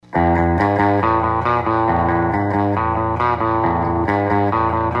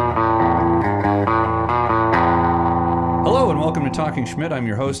to Talking Schmidt. I'm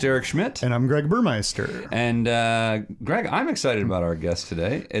your host, Eric Schmidt. And I'm Greg Burmeister. And Greg, I'm excited about our guest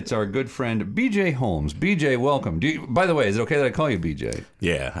today. It's our good friend, BJ Holmes. BJ, welcome. By the way, is it okay that I call you BJ?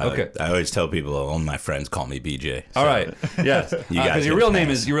 Yeah. Okay. I always tell people, all my friends call me BJ. So. All right. Yes. Because your real name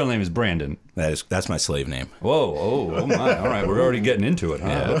is Brandon. That's my slave name. Whoa. Oh my. All right. We're already getting into it, huh?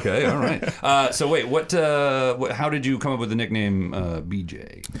 Yeah. Okay. All right. So wait, how did you come up with the nickname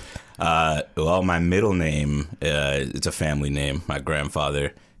BJ? Well, my middle name, it's a family name. My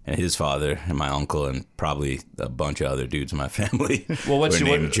grandfather and his father and my uncle and probably a bunch of other dudes in my family were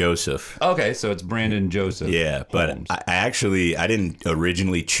named Joseph. Okay, so it's Brandon Joseph. Yeah, but Holmes. I didn't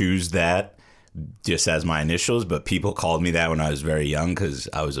originally choose that just as my initials, but people called me that when I was very young because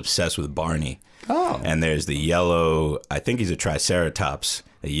I was obsessed with Barney. Oh. And there's the yellow, I think he's a triceratops,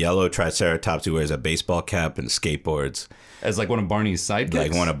 a yellow triceratops who wears a baseball cap and skateboards. As like one of Barney's sidekicks?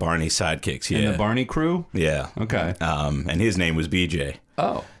 Like one of Barney's sidekicks, yeah. In the Barney crew? Yeah. Okay. And his name was BJ.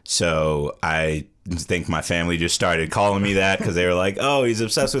 Oh. So I think my family just started calling me that because they were like, oh, he's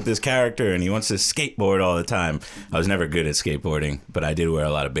obsessed with this character and he wants to skateboard all the time. I was never good at skateboarding, but I did wear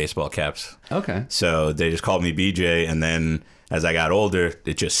a lot of baseball caps. Okay. So they just called me BJ, and then as I got older,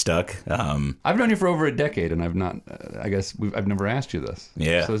 it just stuck. I've known you for over a decade, and I've not. I've never asked you this.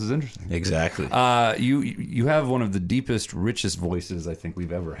 Yeah, so this is interesting. Exactly. You have one of the deepest, richest voices I think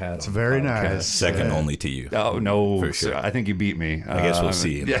we've ever had. It's very nice. Second only to you. Oh no, for sure. I think you beat me. I guess we'll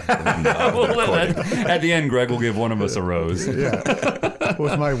see. Yeah. At the end, Greg will give one of us a rose. Yeah.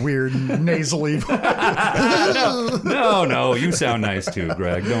 With my weird nasally voice. No, you sound nice too,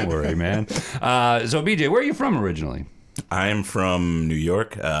 Greg. Don't worry, man. So BJ, where are you from originally? I'm from New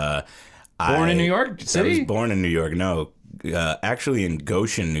York. Born in New York City? I was born in New York. No, actually in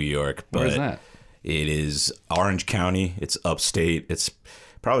Goshen, New York. But where's that? It is Orange County. It's upstate. It's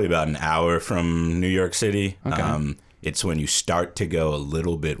probably about an hour from New York City. Okay. It's when you start to go a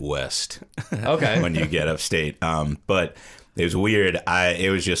little bit west. Okay. When you get upstate. But it was weird.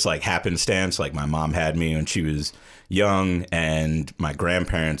 It was just like happenstance. Like my mom had me when she was young, and my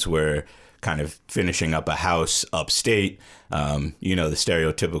grandparents were kind of finishing up a house upstate. The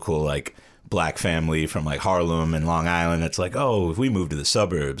stereotypical like black family from like Harlem and Long Island. It's like, oh, if we move to the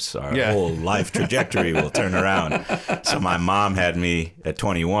suburbs, our whole life trajectory will turn around. So my mom had me at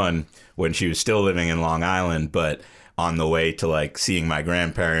 21 when she was still living in Long Island, but on the way to like seeing my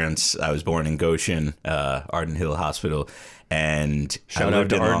grandparents. I was born in Goshen, Arden Hill Hospital. And shout out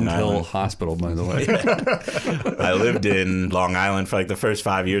to Arden Hill Hospital, by the way. Yeah. I lived in Long Island for like the first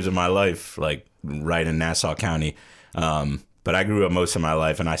 5 years of my life, like right in Nassau County. But I grew up most of my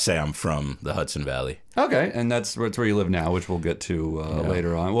life, and I say I'm from the Hudson Valley. Okay, and that's where you live now, which we'll get to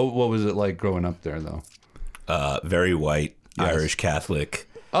later on. What was it like growing up there, though? Very white, yes. Irish Catholic.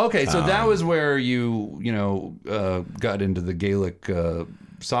 Okay, so that was where you got into the Gaelic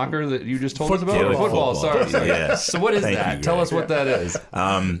soccer that you just told us about? Football. Sorry. Yes. So what is that? Tell us what that is.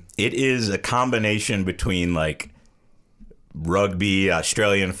 It is a combination between like rugby,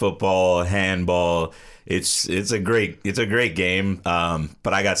 Australian football, handball. It's a great game.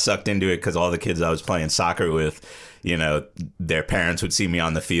 But I got sucked into it because all the kids I was playing soccer with, their parents would see me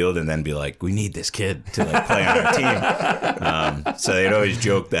on the field and then be like, we need this kid to like play on our team. So they'd always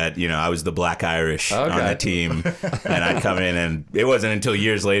joke that, I was the Black Irish on the team, and I'd come in, and it wasn't until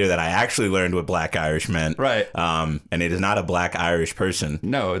years later that I actually learned what Black Irish meant. Right. And it is not a Black Irish person.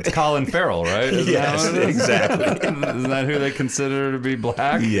 No, it's Colin Farrell, right? Yes, exactly. Isn't that who they consider to be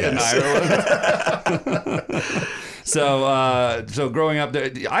black in Ireland? So growing up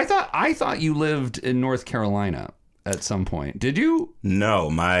there, I thought you lived in North Carolina at some point. Did you? No,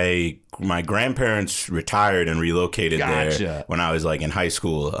 my grandparents retired and relocated there when I was like in high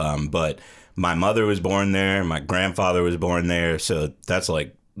school. But my mother was born there. My grandfather was born there. So that's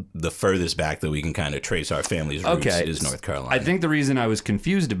like the furthest back that we can kind of trace our family's roots is North Carolina. I think the reason I was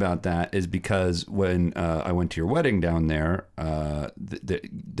confused about that is because when I went to your wedding down there,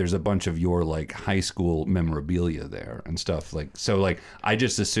 there's a bunch of your like high school memorabilia there and stuff. I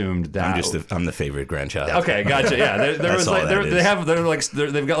just assumed that I'm the favorite grandchild. Okay, gotcha. Yeah,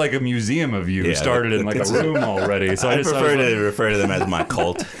 they've got like a museum of you started in like a room already. So I prefer to refer to them as my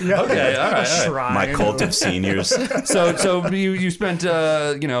cult. Okay, all right. My cult of seniors. So you spent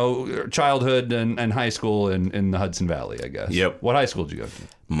childhood and high school in the Hudson Valley, I guess. Yep. What high school did you go to?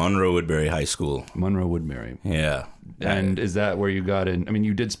 Monroe Woodbury High School. Monroe Woodbury. Yeah. And is that where you got in? I mean,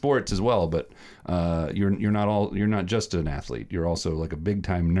 you did sports as well, but you're not just an athlete. You're also like a big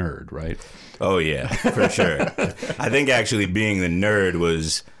time nerd, right? Oh yeah, for sure. I think actually being the nerd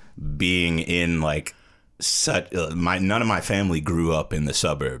was being in like none of my family grew up in the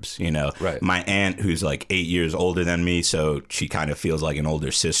suburbs, you know. Right. My aunt, who's like 8 years older than me, so she kind of feels like an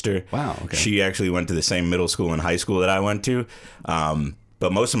older sister. Wow, okay. She actually went to the same middle school and high school that I went to.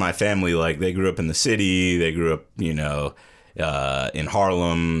 But most of my family, like, they grew up in the city. They grew up, you know, in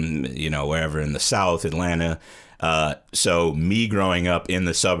Harlem, you know, wherever in the South, Atlanta. So me growing up in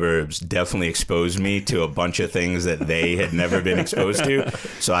the suburbs definitely exposed me to a bunch of things that they had never been exposed to.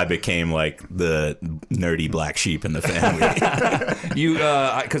 So I became like the nerdy black sheep in the family. You,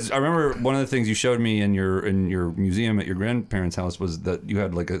 because I remember one of the things you showed me in your museum at your grandparents' house was that you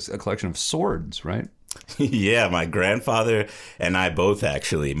had like a collection of swords, right? Yeah, my grandfather and I both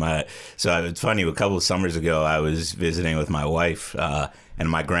actually. So it's funny. A couple of summers ago, I was visiting with my wife, and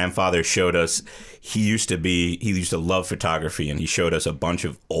my grandfather showed us. He used to love photography, and he showed us a bunch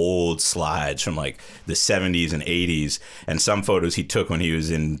of old slides from like the 70s and 80s, and some photos he took when he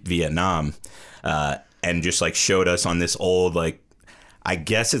was in Vietnam, and just like showed us on this old, like, I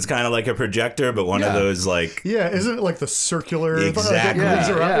guess it's kind of like a projector, but one of those like... Yeah, isn't it like the circular... Exactly.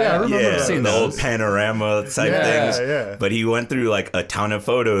 I remember that. Seeing the old panorama type things. Yeah. But he went through like a ton of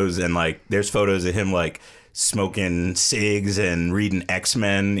photos, and like there's photos of him like smoking cigs and reading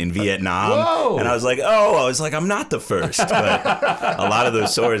X-Men in Vietnam. Whoa! And I was like, I'm not the first. But a lot of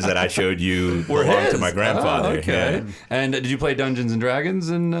those swords that I showed you belonged to my grandfather. Oh, okay. Yeah. And did you play Dungeons and Dragons?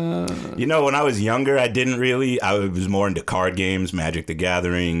 And You know, when I was younger, I didn't really. I was more into card games, Magic the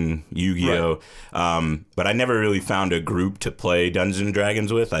Gathering, Yu-Gi-Oh. Right. But I never really found a group to play Dungeons and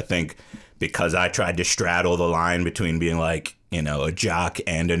Dragons with. I think because I tried to straddle the line between being like, you know, a jock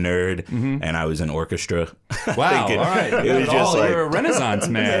and a nerd, and I was in orchestra. Wow, all right. It was just like, you're a Renaissance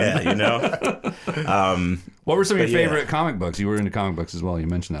man. yeah, you know. What were some of your yeah. favorite comic books? You were into comic books as well. You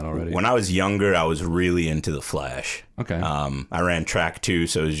mentioned that already. When I was younger, I was really into The Flash. Okay. I ran track too,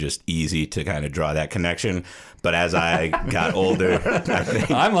 so it was just easy to kind of draw that connection. But as I got older, I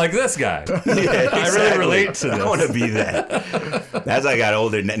think... I'm like this guy. Yeah, exactly. I really relate to this. I want to be that. As I got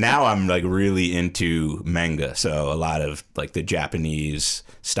older, now I'm like really into manga. So a lot of like the Japanese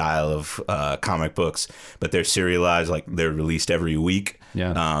style of comic books, but they're serialized, like they're released every week.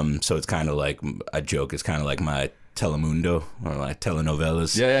 Yeah. So it's kind of like a joke. It's kind of like my Telemundo or like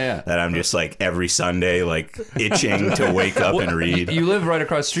telenovelas. Yeah. That I'm just like every Sunday like itching to wake up and read. You live right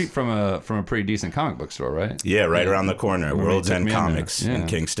across the street from a pretty decent comic book store, right? Yeah, right around the corner. World's took End me in there. Comics Yeah. in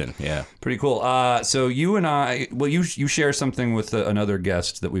Kingston. Yeah. Pretty cool. So you and I, well, you share something with another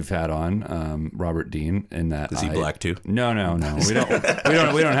guest that we've had on, Robert Dean. In that Is he black too? No. We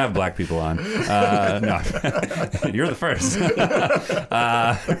don't have black people on. No, you're the first.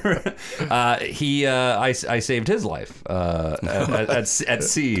 I saved his life at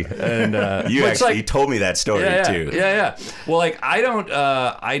sea, and You which, actually like, told me that story too. Yeah. Well, like I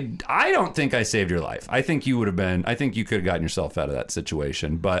don't think I saved your life. I think you would have been. I think you could have gotten yourself out of that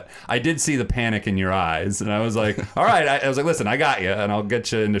situation. But I did see the panic in your eyes, and I was like, all right. I was like, listen, I got you, and I'll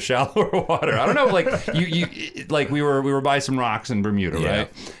get you into shallower water. I don't know, like you like we were by some rocks in Bermuda, right?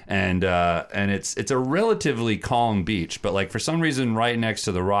 And it's a relatively calm beach, but like for some reason, right next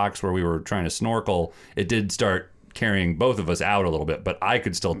to the rocks where we were trying to snorkel, it did start carrying both of us out a little bit, but I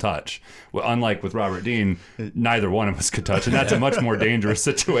could still touch. Well, unlike with Robert Dean, neither one of us could touch, and that's a much more dangerous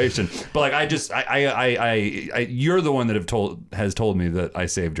situation. But like you're the one that has told me that I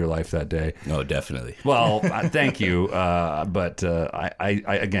saved your life that day. No, definitely. Well, thank you. But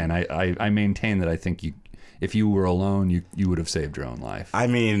I maintain that I think if you were alone, you would have saved your own life. I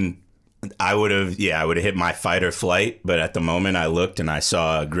mean, I would have hit my fight or flight, but at the moment I looked and I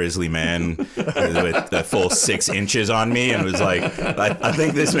saw a grizzly man with a full 6 inches on me and was like, I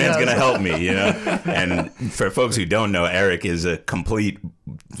think this man's going to help me, you know? And for folks who don't know, Eric is a complete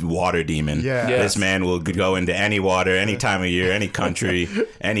water demon. Yeah. This man will go into any water, any time of year, any country,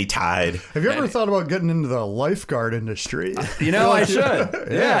 any tide. Have you ever thought about getting into the lifeguard industry? You know, I should.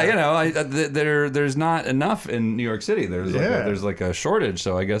 Yeah, you know, there's not enough in New York City. There's like a shortage,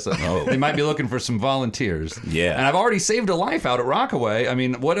 so I guess they might be looking for some volunteers. Yeah. And I've already saved a life out at Rockaway. I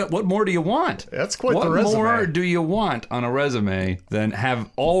mean, what more do you want? That's quite the resume. What more do you want on a resume than have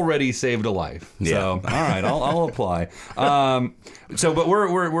already saved a life? Yeah. So, all right, I'll apply. But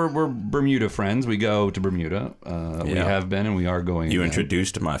we're Bermuda friends. We go to Bermuda. We have been, and we are going. You again.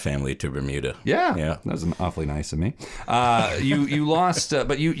 introduced my family to Bermuda. Yeah, that was awfully nice of me. You lost,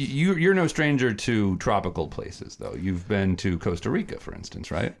 but you're no stranger to tropical places, though. You've been to Costa Rica, for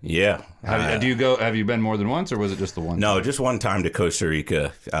instance, right? Yeah. Have you been more than once, or was it just the one? No, time? just one time to Costa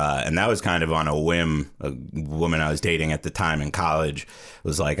Rica, and that was kind of on a whim. A woman I was dating at the time in college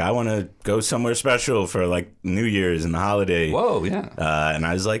was like, "I want to go somewhere special for like New Year's and the holiday." Whoa, yeah. And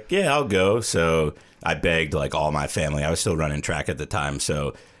I was like, yeah, I'll go. So I begged like all my family. I was still running track at the time,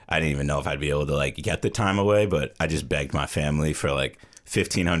 so I didn't even know if I'd be able to like get the time away, but I just begged my family for like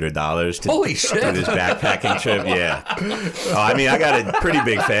 $1,500 to Holy do shit. this backpacking trip. Yeah. Oh, I mean, I got a pretty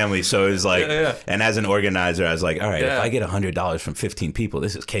big family, so it was like, and as an organizer, I was like, all right, if I get $100 from 15 people,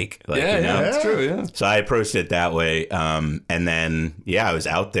 this is cake. Like, Yeah, you know? that's true. Yeah. So I approached it that way. And then, I was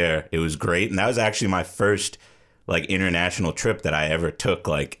out there. It was great. And that was actually my first like international trip that I ever took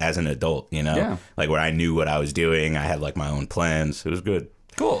like as an adult, you know, Yeah. like where I knew what I was doing. I had like my own plans. It was good.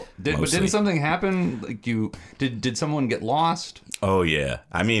 Cool. But Mostly. didn't something happen? Like did someone get lost? Oh yeah.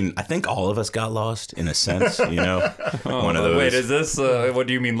 I mean, I think all of us got lost in a sense, you know, one of those. Wait, is this, what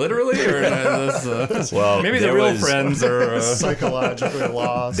do you mean literally? Or is this, Well, maybe the there real was- friends are, Psychologically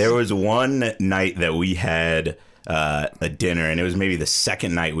lost. There was one night that we had a dinner, and it was maybe the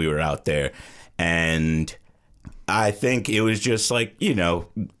second night we were out there, and I think it was just like, you know,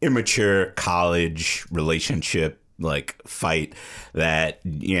 immature college relationship like fight that,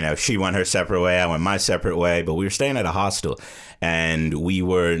 you know, she went her separate way, I went my separate way, but we were staying at a hostel, and we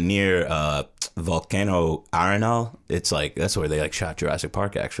were near Volcano Arenal. It's like, that's where they like shot Jurassic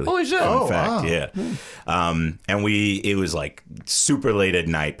Park, actually. Holy shit. In Oh, fact, wow. yeah. And it was like super late at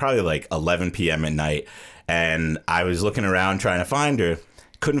night, probably like 11 p.m. at night, and I was looking around trying to find her.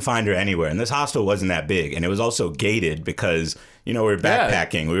 Couldn't find her anywhere. And this hostel wasn't that big. And it was also gated because, you know, we were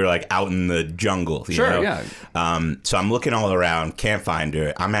backpacking. We were like out in the jungle. You know? Yeah. So I'm looking all around, can't find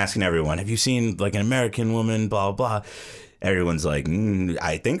her. I'm asking everyone, have you seen like an American woman, blah, blah, blah. Everyone's like,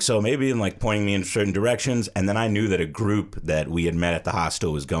 I think so, maybe, and like pointing me in certain directions. And then I knew that a group that we had met at the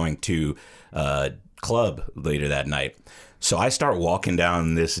hostel was going to a club later that night. So I start walking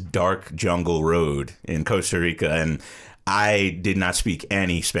down this dark jungle road in Costa Rica, and I did not speak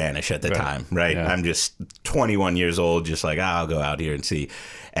any Spanish at the time, right? Yeah. I'm just 21 years old, just like, I'll go out here and see.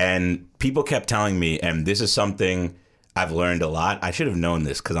 And people kept telling me, and this is something I've learned a lot. I should have known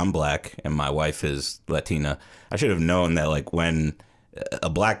this because I'm black and my wife is Latina. I should have known that like when a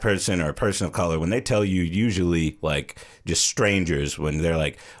black person or a person of color, when they tell you, usually like just strangers, when they're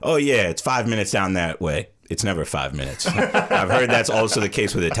like, oh yeah, it's 5 minutes down that way. It's never 5 minutes. I've heard that's also the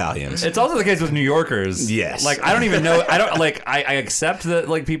case with Italians. It's also the case with New Yorkers. Yes. Like, I don't even know. I accept that,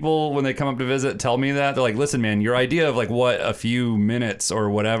 like, people, when they come up to visit, tell me that. They're like, listen, man, your idea of, like, what a few minutes or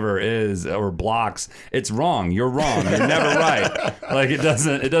whatever is, or blocks, it's wrong. You're wrong. You're never right. Like, it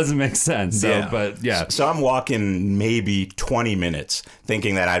doesn't make sense. So, Yeah. But, yeah. So I'm walking maybe 20 minutes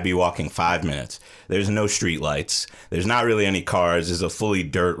thinking that I'd be walking 5 minutes. There's no street lights. There's not really any cars. There's a fully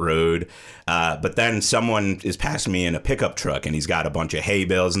dirt road. But then someone is passing me in a pickup truck, and he's got a bunch of hay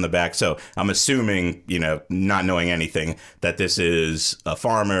bales in the back. So I'm assuming, you know, not knowing anything, that this is a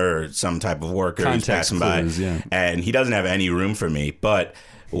farmer or some type of worker who's Context passing clues, by. yeah. And he doesn't have any room for me. But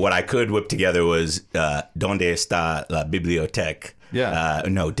what I could whip together was, ¿Dónde está la biblioteca? Yeah.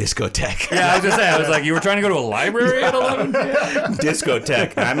 No, discotheque. Yeah, I was just saying, I was like, you were trying to go to a library at 11?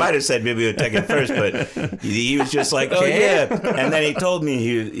 Discotheque. I might have said bibliotheque at first, but he was just like, oh yeah. And then he told me,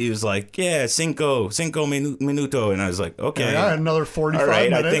 he was like, yeah, cinco minuto. And I was like, okay. Yeah, another 45 All right,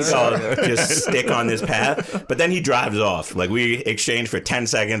 minutes. I think I'll just stick on this path. But then he drives off. Like, we exchange for 10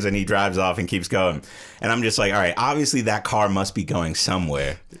 seconds and he drives off and keeps going. And I'm just like, all right, obviously that car must be going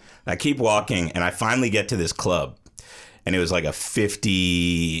somewhere. I keep walking, and I finally get to this club. And it was like a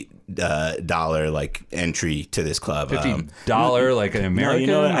 $50 like entry to this club. $50 like an American? No, you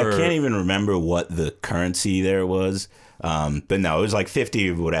know what? I or- can't even remember what the currency there was. But no, it was like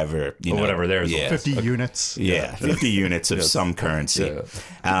 50 whatever. You know, whatever theirs was. yeah. 50 units. Yeah, 50 units of some currency.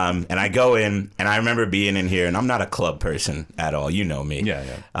 Yeah. And I go in, and I remember being in here, and I'm not a club person at all. You know me. Yeah.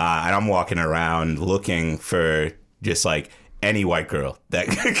 And I'm walking around looking for just like any white girl that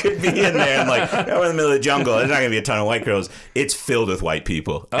could be in there. And like, we're in the middle of the jungle. There's not going to be a ton of white girls. It's filled with white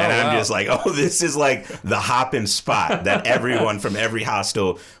people. And I'm wow. just like, oh, this is like the hopping spot that everyone from every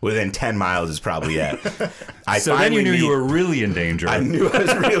hostel within 10 miles is probably at. So then you knew you were really in danger. I knew I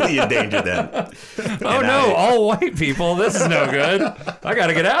was really in danger then. Oh no, all white people. This is no good. I got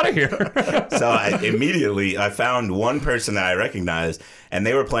to get out of here. So I found one person that I recognized, and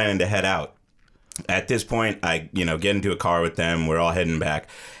they were planning to head out. At this point, I get into a car with them. We're all heading back.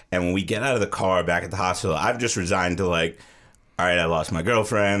 And when we get out of the car back at the hospital, I've just resigned to like, all right, I lost my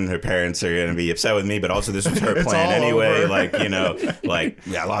girlfriend. Her parents are going to be upset with me, but also this was her plan all anyway. over. Like,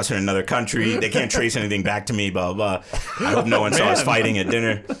 I lost her in another country. They can't trace anything back to me, blah, blah, blah. I hope no one saw us fighting at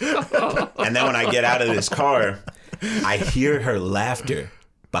dinner. And then when I get out of this car, I hear her laughter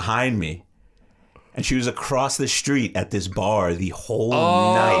behind me. And she was across the street at this bar the whole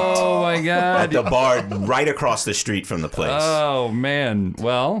night. Oh my God. At the bar right across the street from the place. Oh man.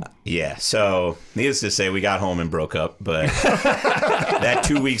 Well, yeah. So needless to say, we got home and broke up. But that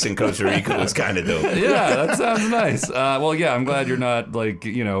 2 weeks in Costa Rica was kind of dope. yeah, that sounds nice. Well, yeah, I'm glad you're not like,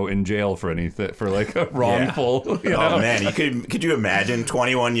 in jail for anything, for like a wrongful. You know? Oh man, could you imagine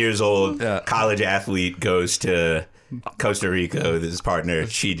 21 years old college athlete goes to Costa Rica with his partner,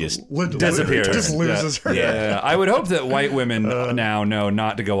 she just disappears. Just loses her. Yeah, I would hope that white women now know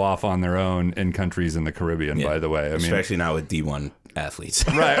not to go off on their own in countries in the Caribbean, by the way. I mean, especially not with D1 athletes.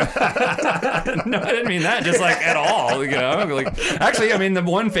 Right. No, I didn't mean that just like at all. Like actually, I mean, the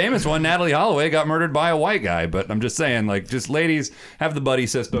one famous one, Natalie Holloway, got murdered by a white guy. But I'm just saying, like, just ladies, have the buddy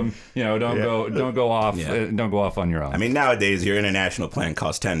system. Don't go off on your own. I mean, nowadays your international plan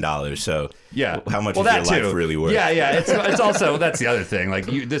costs $10. So yeah, how much is your life really worth? Yeah. It's also, that's the other thing. Like,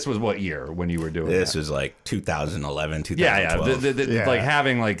 this was what year when you were doing this? That? Was like 2011, 2012. Yeah. Like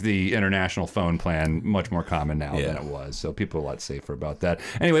having like the international phone plan much more common now than it was. So people are a lot safer about that.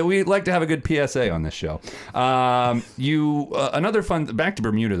 Anyway, we like to have a good PSA on this show. Another fun back to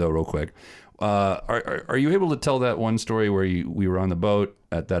Bermuda though, real quick. Are you able to tell that one story where we were on the boat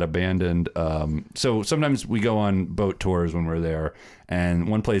at that abandoned? So sometimes we go on boat tours when we're there, and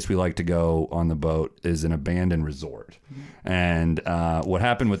one place we like to go on the boat is an abandoned resort. And what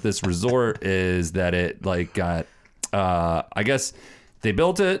happened with this resort is that it like got, I guess. They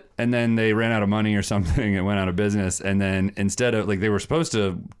built it and then they ran out of money or something and went out of business. And then instead of like, they were supposed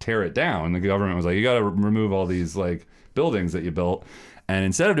to tear it down. The government was like, you got to remove all these like buildings that you built. And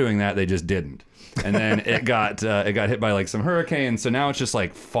instead of doing that, they just didn't. And then it got hit by like some hurricanes. So now it's just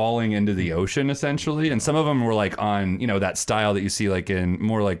like falling into the ocean essentially. And some of them were like on, that style that you see like in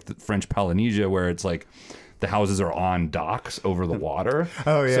more like the French Polynesia where it's like, the houses are on docks over the water.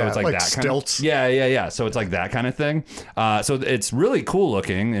 Oh yeah, so it's like that stilts. Kind of, yeah. So it's like that kind of thing. So it's really cool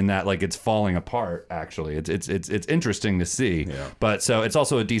looking in that like it's falling apart. Actually, it's interesting to see. Yeah. But so it's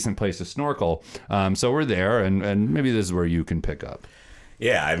also a decent place to snorkel. So we're there, and maybe this is where you can pick up.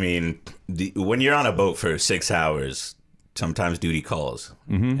 Yeah, I mean, when you're on a boat for 6 hours. Sometimes duty calls,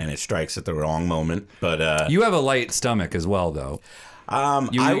 and it strikes at the wrong moment. But you have a light stomach as well, though.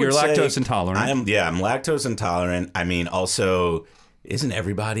 You're lactose intolerant. I'm lactose intolerant. I mean, also, isn't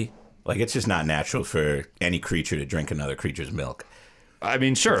everybody? Like, it's just not natural for any creature to drink another creature's milk. I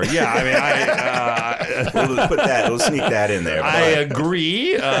mean, sure, yeah. I mean, we'll sneak that in there. But. I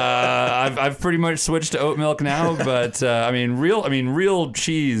agree. I've pretty much switched to oat milk now, but real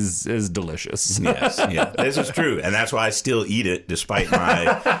cheese is delicious. Yes, yeah, this is true, and that's why I still eat it despite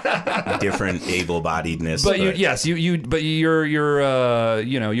my different able-bodiedness. But you're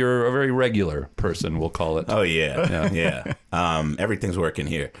a very regular person, we'll call it. Oh yeah. Everything's working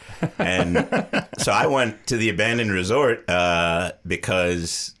here, and so I went to the abandoned resort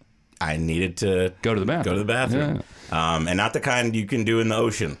because I needed to go to the bathroom. Yeah. And not the kind you can do in the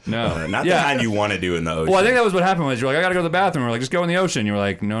ocean. No. Not the kind you want to do in the ocean. Well, I think that was what happened was you're like, I got to go to the bathroom. We're like, just go in the ocean. You were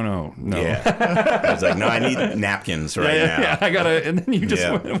like, no. Yeah. I was like, no, I need napkins now. Yeah, I got to. And then you just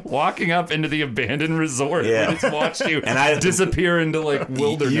went walking up into the abandoned resort. Yeah. We just watched you disappear into like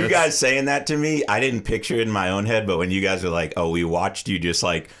wilderness. You guys saying that to me, I didn't picture it in my own head, but when you guys were like, oh, we watched you just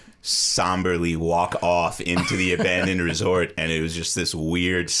like somberly walk off into the abandoned resort, and it was just this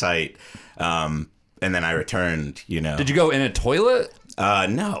weird sight. And then I returned, Did you go in a toilet?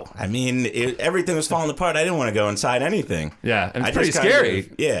 No. I mean, everything was falling apart. I didn't want to go inside anything. Yeah, and it's pretty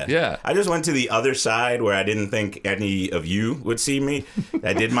scary. Yeah. I just went to the other side where I didn't think any of you would see me.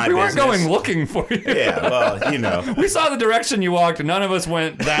 I did my business. We weren't going looking for you. Yeah, well, We saw the direction you walked, and none of us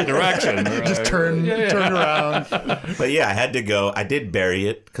went that direction. Just turn around. But yeah, I had to go. I did bury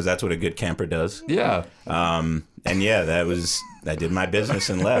it, because that's what a good camper does. Yeah. And yeah, I did my business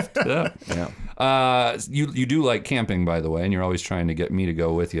and left. Yeah. You do like camping, by the way, and you're always trying to get me to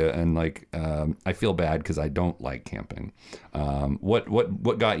go with you. And like, I feel bad because I don't like camping.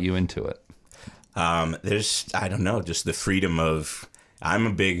 What got you into it? I don't know, just the freedom of. I'm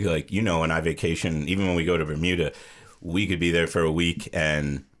a big when I vacation, even when we go to Bermuda, we could be there for a week,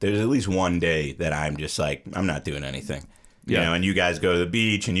 and there's at least one day that I'm just like, I'm not doing anything. You know, and you guys go to the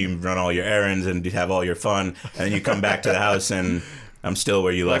beach and you run all your errands and have all your fun, and then you come back to the house and I'm still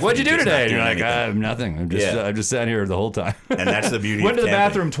where you left. Like, what'd you me, do just today? not And you're doing like, anything. nothing. I'm just sat here the whole time. And that's the beauty Went of to the camping.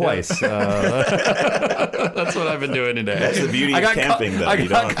 bathroom twice. That's what I've been doing today. That's the beauty of camping, though. I You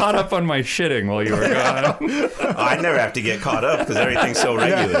got don't- caught up on my shitting while you were gone. I never have to get caught up because everything's so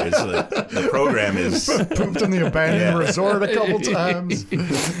regular. It's the program is. Pooped in the abandoned resort a couple times.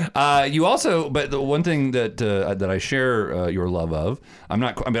 You also, but the one thing that I share your love of,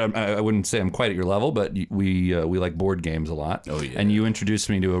 I wouldn't say I'm quite at your level, but we like board games a lot. Oh, yeah. And you introduced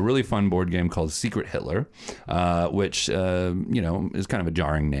me to a really fun board game called Secret Hitler, which is kind of a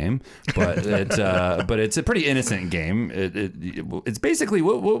jarring name, but it's a pretty innocent game. It's basically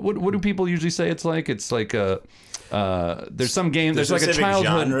what do people usually say it's like? It's like there's some game. There's like a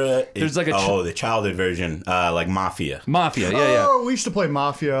childhood genre. There's like the childhood version, like Mafia. Mafia. Yeah. Oh, we used to play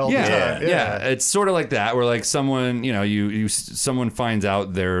Mafia all the time. Yeah. It's sort of like that, where like someone, someone finds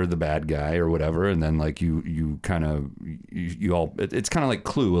out they're the bad guy or whatever, and then like you kind of it's kind of like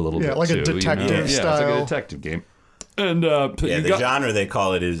Clue a little bit. Yeah, like a too, detective Yeah, it's like style. a detective game. And The genre they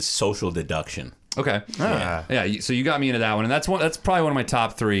call it is social deduction. Okay. Yeah. So you got me into that one, and that's probably one of my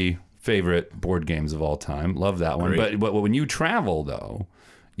top 3 favorite board games of all time. Love that one. Great. But when you travel though,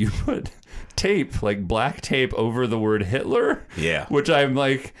 you put tape, like black tape, over the word Hitler. Yeah. Which I'm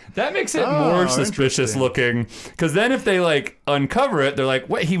like, that makes it more suspicious looking. Because then if they like uncover it, they're like,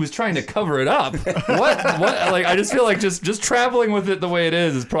 what? He was trying to cover it up. What? Like, I just feel like just traveling with it the way it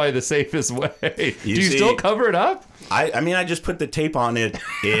is probably the safest way. Do you still cover it up? I mean, I just put the tape on it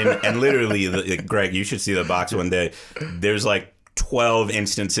and literally, Greg, you should see the box one day. There's like 12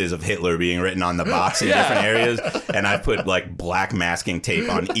 instances of Hitler being written on the box in different areas, and I put like black masking tape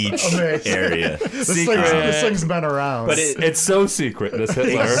on each area. This thing's been around. But It's so secret, this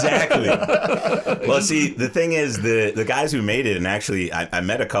Hitler. Exactly. Well, see, the thing is, the guys who made it, and actually, I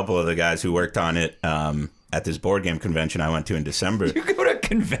met a couple of the guys who worked on it at this board game convention I went to in December. You go to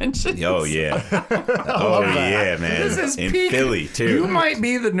conventions? Oh, yeah. Oh, yeah, man. This is in peak. Philly, too. You might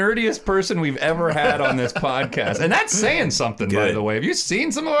be the nerdiest person we've ever had on this podcast. And that's saying something, by Good. the way. Have you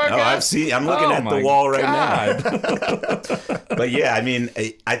seen some of our guys? I'm looking at the wall right now. now. But yeah, I mean,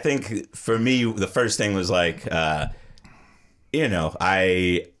 I think for me, the first thing was like, I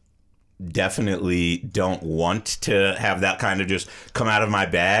definitely don't want to have that kind of just come out of my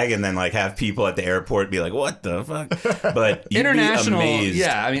bag and then like have people at the airport be like, what the fuck? But you'd International, be amazed.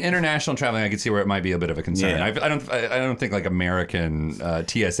 yeah. I mean, international traveling, I could see where it might be a bit of a concern. Yeah. I don't think like American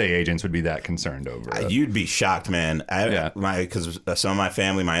TSA agents would be that concerned over it. You'd be shocked, man. Because some of my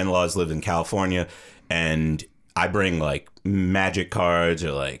family, my in-laws lived in California, and I bring like Magic cards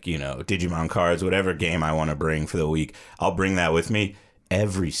or like, Digimon cards, whatever game I want to bring for the week. I'll bring that with me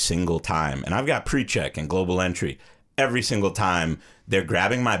every single time. And I've got pre-check and global entry. Every single time they're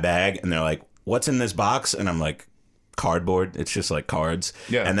grabbing my bag and they're like, what's in this box? And I'm like, cardboard. It's just like cards.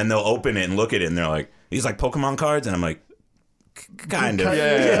 Yeah. And then they'll open it and look at it and they're like, these like Pokemon cards? And I'm like, kind of.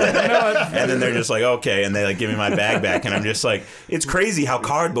 Yeah. And then they're just like, okay, and they like give me my bag back, and I'm just like, it's crazy how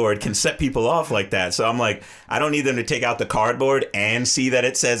cardboard can set people off like that. So I'm like, I don't need them to take out the cardboard and see that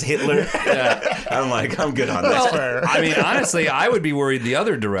it says Hitler. I'm like, I'm good on that. fair. I mean, honestly, I would be worried the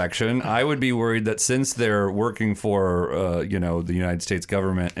other direction. I would be worried that since they're working for, the United States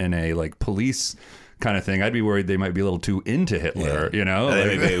government in a like police kind of thing, I'd be worried they might be a little too into Hitler, We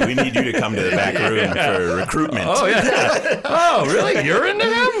need you to come to the back room for recruitment. Oh, yeah. Oh, really? You're into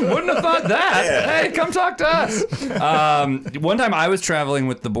him? Wouldn't have thought that. Yeah. Hey, come talk to us. One time I was traveling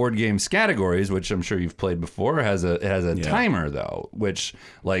with the board game Categories, which I'm sure you've played before. It has a timer, though, which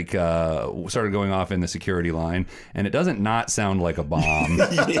like started going off in the security line, and it doesn't not sound like a bomb.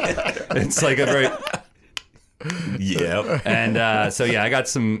 It's like a very... Yeah. And so I got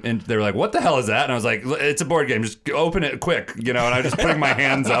some. And they were like, "What the hell is that?" And I was like, "It's a board game. Just open it quick, And I was just putting my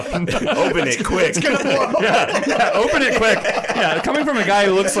hands up. And Open it quick. yeah, open it quick. Yeah, coming from a guy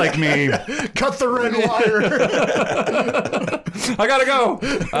who looks like me, Cut the red wire. I gotta go.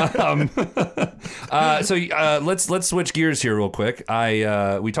 Let's switch gears here real quick.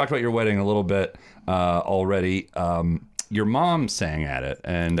 We talked about your wedding a little bit already. Your mom sang at it,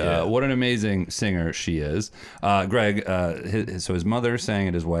 and what an amazing singer she is. Greg, his mother sang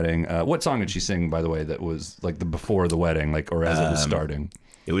at his wedding. What song did she sing, by the way, that was like the before the wedding, like or as it was starting?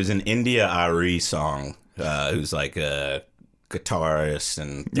 It was an India Ari song, who's like a guitarist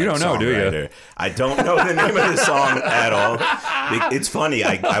and You don't know, do you? songwriter. I don't know the name of the song at all. It's funny.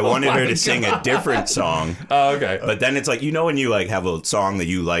 I wanted her to sing a different song. Oh, okay. But then it's like, when you like have a song that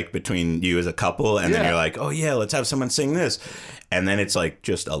you like between you as a couple, and then you're like, oh yeah, let's have someone sing this. and then it's like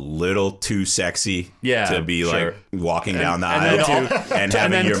just a little too sexy to be like walking down the aisle and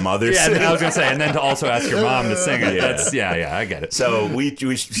having your mother sing. I was gonna say, and then to also ask your mom to sing it. That's I get it. So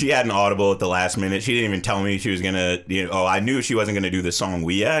she had an audible at the last minute. She didn't even tell me she was gonna. I knew she wasn't gonna do the song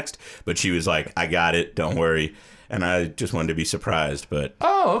we asked, but she was like, "I got it, don't worry." And I just wanted to be surprised, but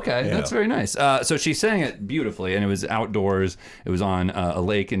okay, that's very nice. So she sang it beautifully, and it was outdoors. It was on a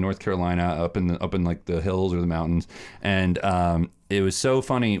lake in North Carolina, up in like the hills or the mountains, and it was so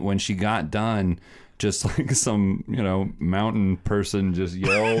funny when she got done. Just like some, mountain person just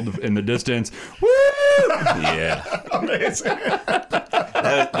yelled in the distance, "Woo!" Yeah. Amazing.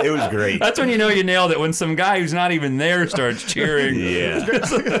 It was great. That's when you know you nailed it, when some guy who's not even there starts cheering.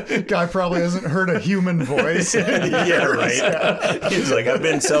 Yeah. Guy probably hasn't heard a human voice. Yeah, right. He's like, I've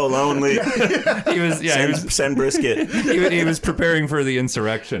been so lonely. He was send brisket. He was preparing for the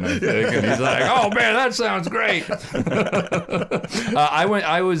insurrection, I think, and he's like, "Oh man, that sounds great."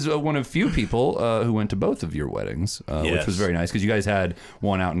 I was one of few people who went to both of your weddings, which was very nice because you guys had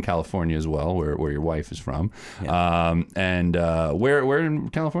one out in California as well, where your wife is from. Yeah. And where in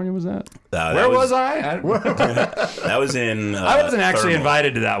California was that? Where was I? That was in. I wasn't actually Thermal.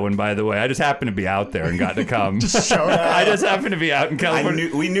 invited to that one, by the way. I just happened to be out there and got to come. I just happened to be out in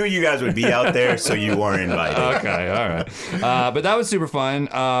California. We knew you guys would be out there, so you weren't invited. Okay, all right. But that was super fun.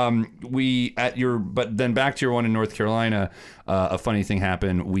 But then back to your one in North Carolina. A funny thing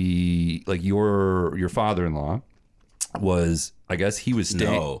happened. Your father-in-law was, I guess he was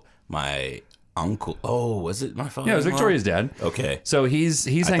staying. No, my uncle. Oh, was it my father? Yeah, it was Victoria's dad. Okay. So he's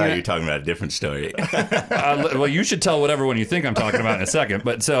hanging. I thought you were talking about a different story. Well, you should tell whatever one you think I'm talking about in a second.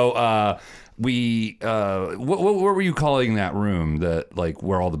 But so what were you calling that room that like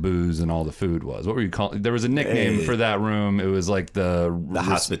where all the booze and all the food was? What were you calling? There was a nickname for that room. It was like the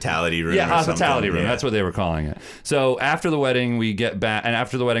hospitality room. Yeah, hospitality room. Yeah. That's what they were calling it. So after the wedding, we get back, and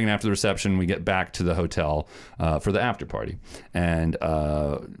after the wedding and after the reception, we get back to the hotel for the after party, and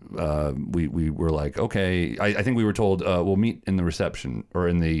we were like, okay, I think we were told we'll meet in the reception or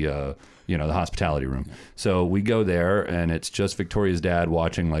in the the hospitality room. So we go there, and it's just Victoria's dad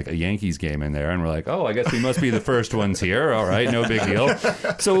watching like a Yankees game in there, and we're like, oh, I guess we must be the first ones here. All right, no big deal.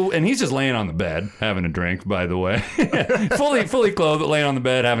 So, and he's just laying on the bed having a drink, by the way, fully clothed, but laying on the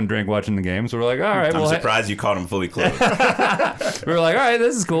bed having a drink, watching the game. So we're like, all right. I'm surprised you called him fully clothed. We were like, all right,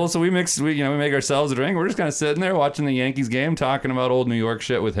 this is cool. So we make ourselves a drink. We're just kind of sitting there watching the Yankees game, talking about old New York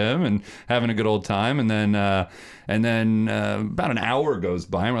shit with him, and having a good old time. And then about an hour goes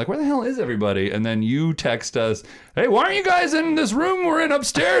by, and we're like, where the hell is everybody? And then you text us, hey, why aren't you guys in this room we're in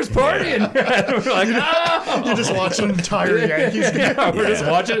upstairs partying? And we're like, no. You just watched an entire Yankees game. Yeah, we're just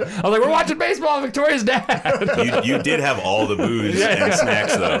watching. I was like, we're watching baseball with Victoria's dad. You did have all the booze and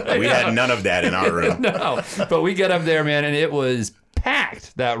snacks, though. We had none of that in our room. No, but we get up there, man, and it was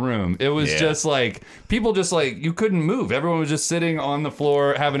packed, that room. It was just like people just like you couldn't move. Everyone was just sitting on the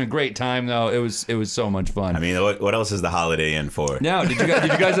floor having a great time. Though it was so much fun. I mean, what else is the Holiday Inn for? No, did you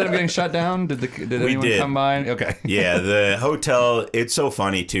guys end up getting shut down? Did anyone come by? Okay. Yeah, the hotel. It's so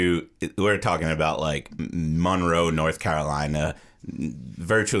funny too. We're talking about like Monroe, North Carolina,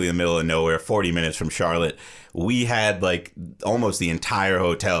 virtually in the middle of nowhere, 40 minutes from Charlotte. We had like almost the entire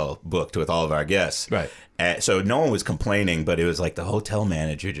hotel booked with all of our guests. Right. So no one was complaining, but it was like the hotel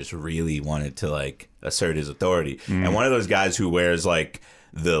manager just really wanted to like assert his authority. And one of those guys who wears like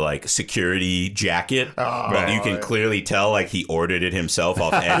the like security jacket, but you can clearly tell like he ordered it himself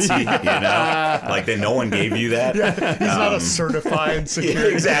off Etsy, like that no one gave you that. Yeah, he's not a certified security.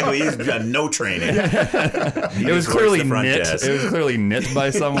 Yeah, exactly. He's got no training. It was clearly knit. It was clearly knit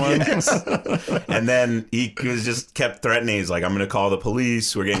by someone. Yes. And then he was just kept threatening. He's like, I'm going to call the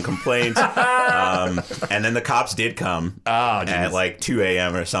police. We're getting complaints. And then the cops did come at like 2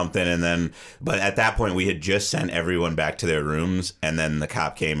 a.m. or something. But at that point, we had just sent everyone back to their rooms. And then the cop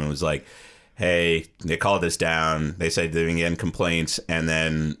came and was like, hey, they called us down. They said they've been getting complaints. And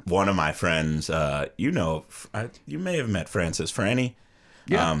then one of my friends, you may have met Frances Franny.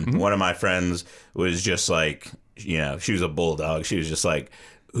 Yeah. One of my friends was just like, she was a bulldog. She was just like,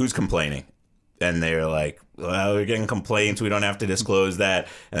 who's complaining? And they were like, well, we're getting complaints. We don't have to disclose that.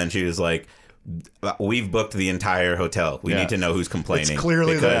 And then she was like, we've booked the entire hotel. We need to know who's complaining. It's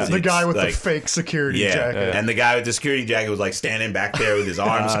clearly the guy with the fake security jacket. And the guy with the security jacket was like standing back there with his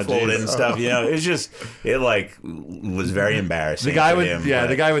arms folded and stuff. It like was very embarrassing. The guy for with him,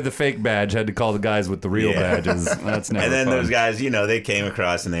 the guy with the fake badge had to call the guys with the real badges. That's never. And then fun. those guys, they came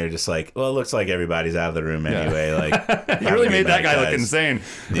across and they were just like, well, it looks like everybody's out of the room anyway. Like, you really made that guy look insane.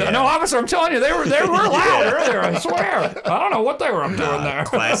 Yeah. No, officer, I'm telling you, they were loud earlier. I swear. I don't know what they were up doing there.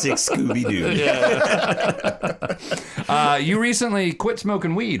 Classic Scooby Doo. You recently quit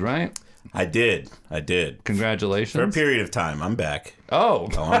smoking weed, right? I did. Congratulations. For a period of time. I'm back. Oh,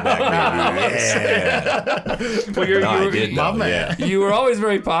 I'm back, baby. Yeah. Well, I did, though. Yeah. You were always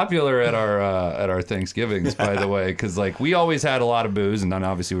very popular at our Thanksgivings, by the way, because like we always had a lot of booze, and then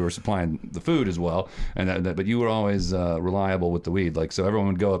obviously we were supplying the food as well. And but you were always reliable with the weed, like so everyone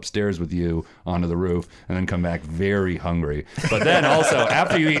would go upstairs with you onto the roof and then come back very hungry. But then also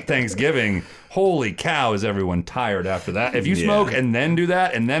after you eat Thanksgiving, holy cow, is everyone tired after that? If you smoke and then do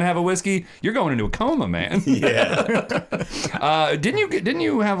that and then have a whiskey, you're going into a coma, man. Yeah. Didn't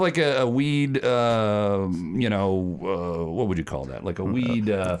you have like a weed? What would you call that? Like a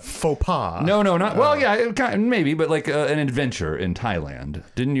weed faux pas? No, not well. Yeah, maybe, but like an adventure in Thailand.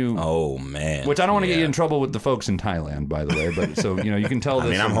 Didn't you? Oh man. Which I don't want to get you in trouble with the folks in Thailand, by the way. But so you can tell. I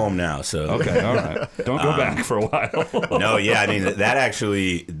mean, I'm home now, so okay, all right. Don't go back for a while. No, yeah. I mean,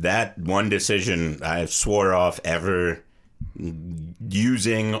 that one decision I swore off ever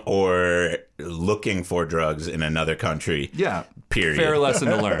using or looking for drugs in another country. Yeah. Period. Fair lesson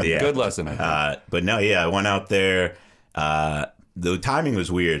to learn. Yeah. Good lesson. I think. But no, yeah, I went out there. The timing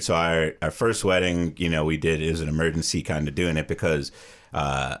was weird. So our first wedding, we did is an emergency kind of doing it because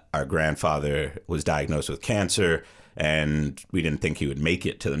our grandfather was diagnosed with cancer, and we didn't think he would make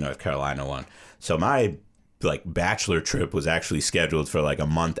it to the North Carolina one. So my bachelor trip was actually scheduled for like a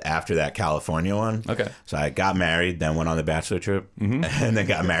month after that California one. Okay. So I got married, then went on the bachelor trip, and then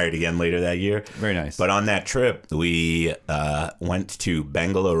got married again later that year. Very nice. But on that trip, we went to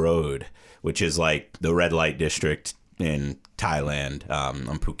Bangla Road, which is like the red light district in Thailand,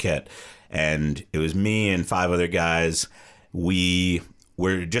 on Phuket. And it was me and 5 other guys. We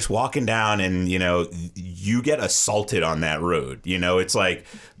were just walking down, and you get assaulted on that road. It's like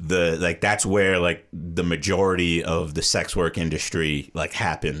that's where the majority of the sex work industry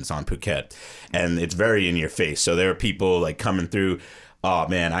happens on Phuket, and it's very in your face. So there are people coming through. Oh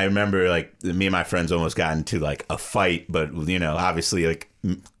man, I remember me and my friends almost got into a fight, but obviously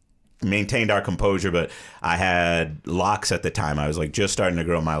maintained our composure. But I had locks at the time. I was just starting to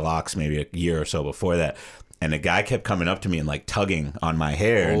grow my locks maybe a year or so before that. And the guy kept coming up to me and tugging on my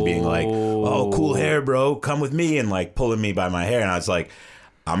hair and being like, "Oh, cool hair, bro. Come with me," and pulling me by my hair. And I was like,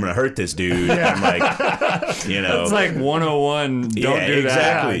 "I'm gonna hurt this dude." Yeah. I'm like, it's like 101. Don't do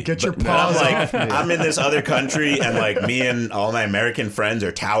exactly. that. Get your paws off me. I'm in this other country, and me and all my American friends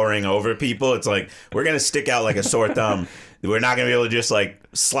are towering over people. It's like we're gonna stick out like a sore thumb. We're not gonna be able to just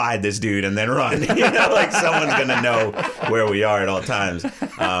slide this dude and then run. Someone's gonna know where we are at all times.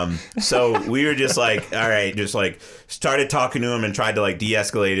 So we were just all right, just started talking to him and tried to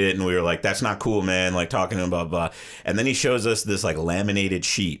de-escalate it, and we were like, "That's not cool, man." Talking to him, blah blah. And then he shows us this laminated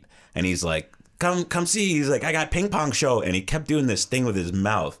sheet, and he's like, "Come see." He's like, "I got ping pong show," and he kept doing this thing with his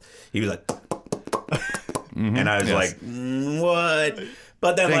mouth. He was like, and I was like, "What?"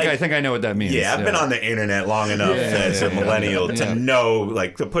 But then, I think I know what that means. Yeah, I've been on the internet long enough as a millennial to know,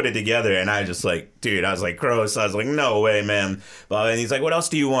 to put it together. And I just dude, I was gross. I was like, no way, man. And he's like, what else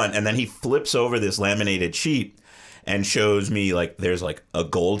do you want? And then he flips over this laminated sheet and shows me, there's a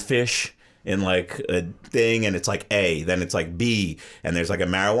goldfish in a thing, and it's A, then it's B, and there's a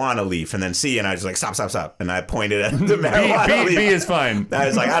marijuana leaf, and then C, and I was stop, and I pointed at the marijuana leaf. B is fine. I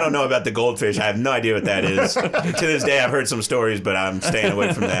was I don't know about the goldfish. I have no idea what that is. To this day, I've heard some stories, but I'm staying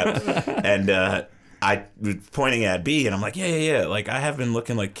away from that. And I was pointing at B, and I'm like, yeah. I have been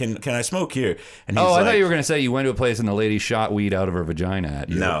looking can I smoke here? And he's I thought you were going to say you went to a place and the lady shot weed out of her vagina at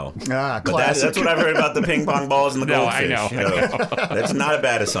you. No. But that's what I've heard about the ping pong balls and the goldfish. No, I know. That's not a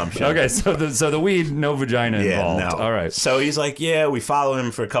bad assumption. Okay, so the weed, no vagina involved. No. All right. So he's like, yeah, we follow him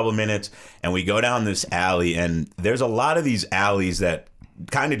for a couple of minutes, and we go down this alley, and there's a lot of these alleys that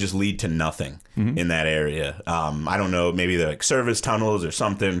kind of just lead to nothing in that area. I don't know, maybe they're service tunnels or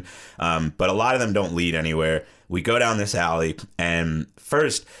something, but a lot of them don't lead anywhere. We go down this alley, and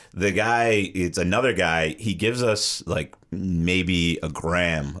first, it's another guy, he gives us maybe a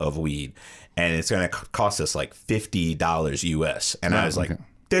gram of weed, and it's going to cost us $50 US. And I was like,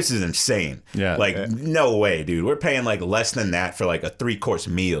 this is insane. Yeah. No way, dude. We're paying less than that for a 3-course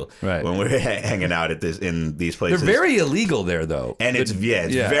meal when we're hanging out in these places. They're very illegal there, though. And it's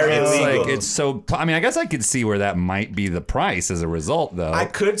very illegal. It's so. I mean, I guess I could see where that might be the price as a result, though. I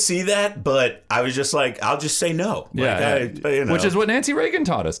could see that, but I was just I'll just say no. Which is what Nancy Reagan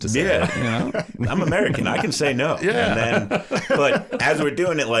taught us to say. Yeah. I'm American. I can say no. Yeah. And then, but as we're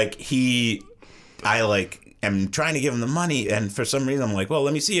doing it, am trying to give him the money, and for some reason I'm like, well,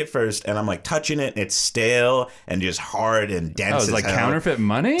 let me see it first, and I'm like touching it, and it's stale and just hard and dense. Oh, it's as like hell. counterfeit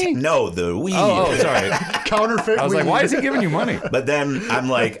money? No, the weed. Oh, sorry. Counterfeit. I was like, weed. why is he giving you money? But then I'm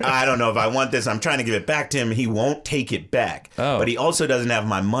like, I don't know if I want this. I'm trying to give it back to him. He won't take it back. Oh. But he also doesn't have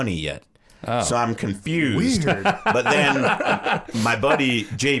my money yet. Oh. So I'm confused. Weird. But then my buddy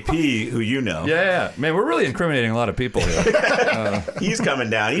JP, who you know, Yeah. Man, we're really incriminating a lot of people here. he's coming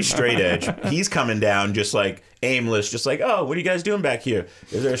down. He's straight edge. He's coming down just like aimless, just like, oh, what are you guys doing back here?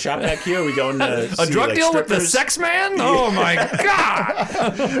 Is there a shop back here? Are we going to A see, drug like, deal with the strippers? sex man? Oh, my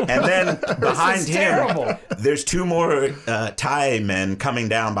God. And then behind him, terrible. there's two more Thai men coming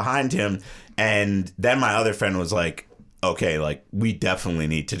down behind him. And then my other friend was like, okay, like, we definitely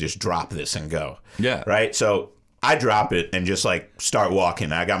need to just drop this and go. Yeah. Right? So I drop it and just, like, start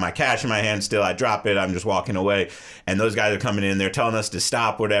walking. I got my cash in my hand still. I drop it. I'm just walking away. And those guys are coming in. They're telling us to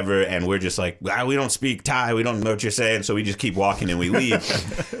stop, whatever. And we're just like, we don't speak Thai. We don't know what you're saying. So we just keep walking and we leave.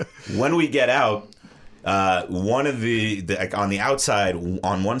 When we get out, one of the like, on the outside,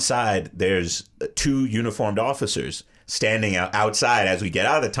 on one side, there's two uniformed officers standing outside as we get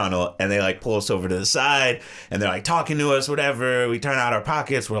out of the tunnel, and they like pull us over to the side, and they're like talking to us, whatever. We turn out our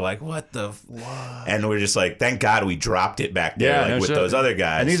pockets. We're like, what the? And we're just like, thank God we dropped it back there, like, with those other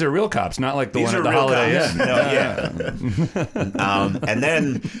guys. And these are real cops, not like the These one are at the real Holiday cops. Inn. No, yeah. And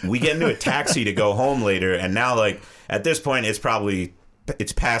then we get into a taxi to go home later, and now like at this point it's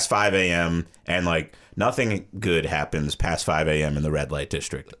past 5 a.m. and like nothing good happens past 5 a.m. in the red light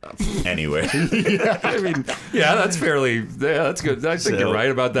district anywhere. I mean, yeah, that's fairly, yeah, that's good. I think you're right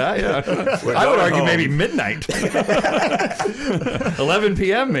about that. Yeah, I would going argue home. maybe midnight, 11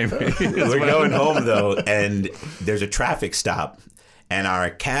 p.m. maybe. We're going home though, and there's a traffic stop, and our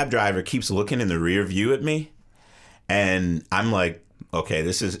cab driver keeps looking in the rear view at me, and I'm like, okay,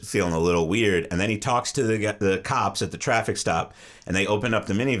 this is feeling a little weird. And then he talks to the cops at the traffic stop, and they open up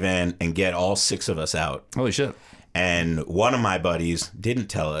the minivan and get all 6 of us out. Holy shit. And one of my buddies didn't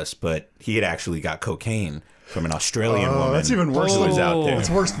tell us, but he had actually got cocaine from an Australian woman. That's even worse. who was out there. It's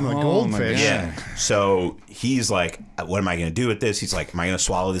worse than the goldfish. God. Yeah. So he's like, what am I going to do with this? He's like, am I going to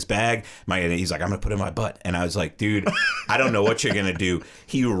swallow this bag? He's like, I'm going to put it in my butt. And I was like, dude, I don't know what you're going to do.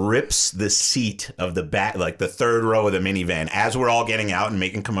 He rips the seat of the back, like the third row of the minivan, as we're all getting out and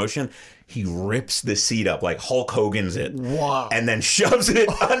making commotion. He rips the seat up, like Hulk Hogan's it. Wow. And then shoves it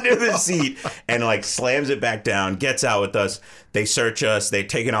under the seat and like slams it back down, gets out with us. They search us. They're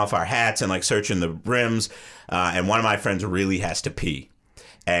taking off our hats and like searching the rims. And one of my friends really has to pee.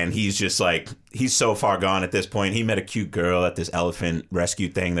 And he's just like, he's so far gone at this point. He met a cute girl at this elephant rescue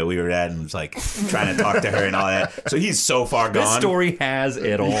thing that we were at and was like trying to talk to her and all that. So he's so far gone. This story has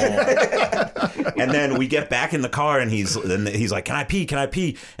it all. And then we get back in the car and he's like, can I pee? Can I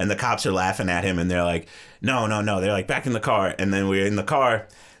pee? And the cops are laughing at him and they're like, no. They're like, back in the car. And then we're in the car.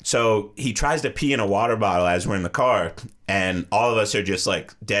 So he tries to pee in a water bottle as we're in the car. And all of us are just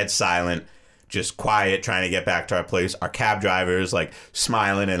like dead silent, just quiet, trying to get back to our place. Our cab driver is like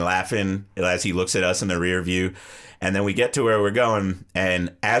smiling and laughing as he looks at us in the rear view. And then we get to where we're going.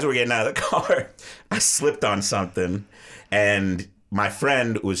 And as we're getting out of the car, I slipped on something. And my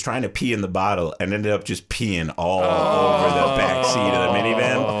friend was trying to pee in the bottle and ended up just peeing all over the back seat of the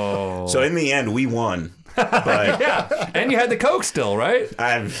minivan. So in the end, we won. But Yeah. And you had the Coke still, right?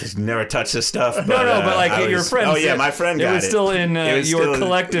 I've never touched this stuff. But, No, but like I your was- friend. Oh yeah, my friend got it. It was still in It was your still-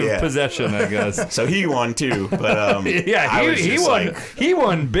 collective yeah. possession, I guess. So he won too. But Yeah, I was he just won. like, He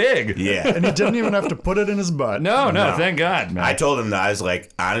won big. yeah. And he didn't even have to put it in his butt. No, No. thank God, man. I told him that I was like,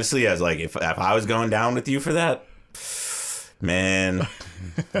 honestly, I was like, if I was going down with you for that, man.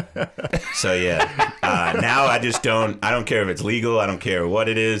 So yeah, now I don't care if it's legal. I don't care what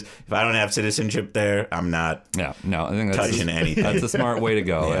it is. If I don't have citizenship there, I'm not Yeah, no, I think that's touching anything. That's a smart way to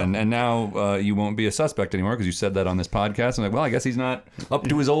go. Yeah. And now you won't be a suspect anymore because you said that on this podcast. I'm like, well, I guess he's not up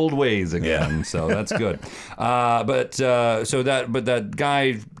to his old ways again. Yeah. So that's good. But that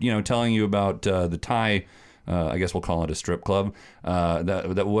guy, telling you about the Thai, I guess we'll call it a strip club.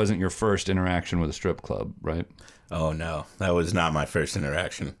 That wasn't your first interaction with a strip club, right? Oh no, that was not my first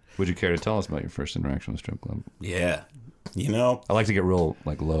interaction. Would you care to tell us about your first interaction with a strip club? Yeah, I like to get real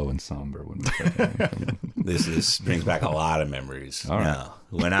like low and somber when we start talking. this brings back a lot of memories. All right. Now,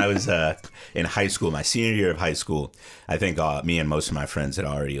 when I was in high school, my senior year of high school, I think me and most of my friends had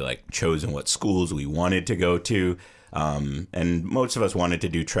already like chosen what schools we wanted to go to, and most of us wanted to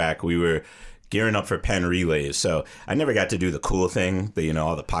do track. We were gearing up for Penn relays, so I never got to do the cool thing that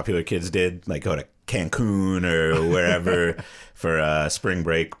all the popular kids did, like go to Cancun or wherever for spring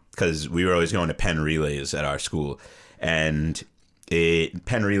break, because we were always going to Penn relays at our school. And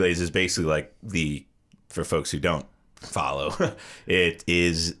Penn relays is basically like the for folks who don't follow, it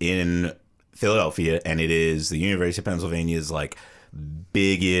is in Philadelphia, and it is the University of Pennsylvania's like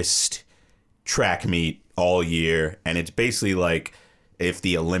biggest track meet all year, and it's basically like if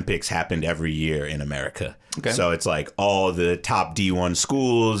the Olympics happened every year in America. Okay. So it's like all the top D1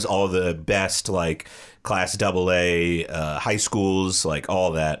 schools, all the best like class AA high schools, like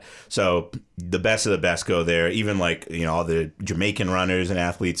all that. So the best of the best go there. Even like, you know, all the Jamaican runners and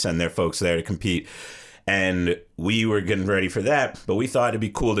athletes send their folks there to compete. And we were getting ready for that, but we thought it'd be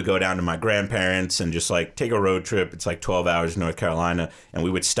cool to go down to my grandparents and just like take a road trip. It's like 12 hours in North Carolina, and we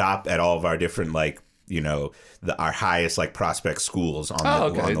would stop at all of our different like, you know, our highest like prospect schools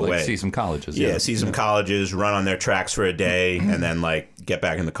on the like way. See some colleges. Yeah, see some colleges, run on their tracks for a day, and then like get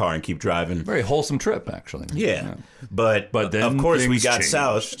back in the car and keep driving. Very wholesome trip, actually. Yeah. But then of course we things got changed.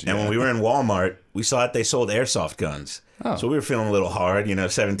 south, and when we were in Walmart, we saw that they sold airsoft guns. Oh. So we were feeling a little hard, you know,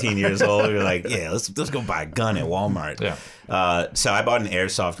 17 years old. We were like, yeah, let's go buy a gun at Walmart. Yeah. So I bought an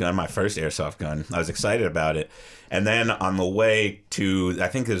airsoft gun, my first airsoft gun. I was excited about it. And then on the way to, I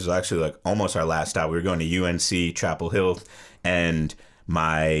think this was actually like almost our last stop. We were going to UNC Chapel Hill, and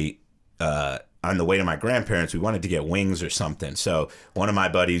on the way to my grandparents, we wanted to get wings or something. So one of my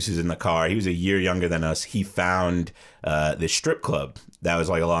buddies who's in the car, he was a year younger than us. He found this strip club that was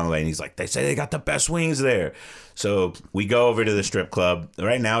like along the way, and he's like, they say they got the best wings there. So we go over to the strip club.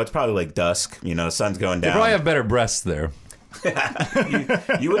 Right now, it's probably like dusk. You know, the sun's going down. They probably have better breasts there.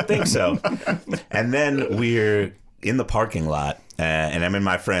 You would think so. And then we're in the parking lot, and I'm in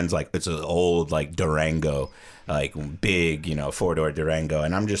my friend's, like, it's an old, like, Durango, like, big, you know, 4-door Durango,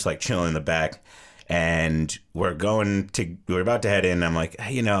 and I'm just, like, chilling in the back, and we're about to head in, and I'm like,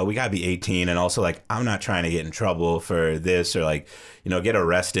 hey, you know, we gotta be 18, and also, like, I'm not trying to get in trouble for this, or, like, you know, get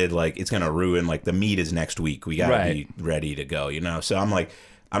arrested, like, it's gonna ruin, like, the meet is next week, we gotta be ready to go, you know, so I'm like,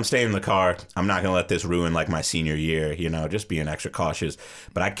 I'm staying in the car. I'm not going to let this ruin like my senior year, you know, just being extra cautious.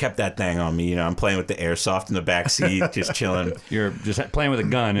 But I kept that thing on me. You know, I'm playing with the airsoft in the back seat, just chilling. You're just playing with a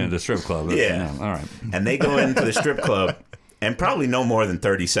gun in the strip club. Yeah. All right. And they go into the strip club, and probably no more than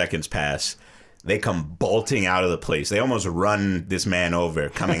 30 seconds pass. They come bolting out of the place. They almost run this man over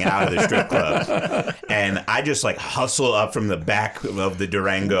coming out of the strip club. And I just like hustle up from the back of the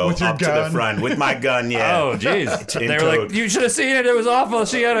Durango up to the front with my gun. Yeah. Oh, jeez. They were like, you should have seen it. It was awful.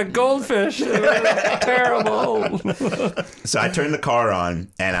 She had a goldfish. It was terrible. So I turn the car on,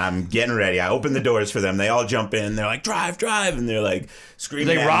 and I'm getting ready. I open the doors for them. They all jump in. They're like, drive, drive. And they're like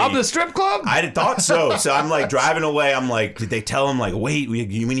screaming They at robbed me. the strip club? I thought so. So I'm like driving away. I'm like, did they tell them like, wait, we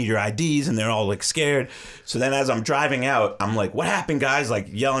need your IDs? And they're all like scared. So then as I'm driving out, I'm like, what happened, guys? Like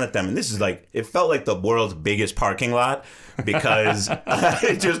yelling at them. And this is like, it felt like the world's biggest parking lot because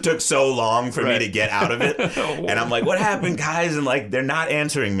it just took so long for me to get out of it. And I'm like, what happened, guys? And like, they're not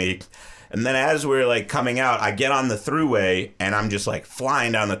answering me. And then as we're like coming out, I get on the throughway, and I'm just like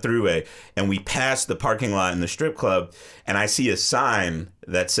flying down the throughway, and we pass the parking lot in the strip club, and I see a sign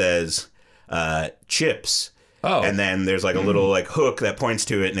that says chips. Oh. And then there's like a little like hook that points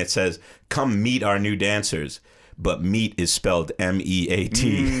to it, and it says, come meet our new dancers. But meat is spelled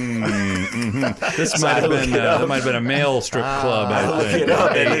M-E-A-T. This might have been a male strip club. I look think. it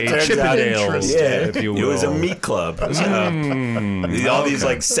up, and it turns out Chippendales, if you will. It was a meat club. So, all these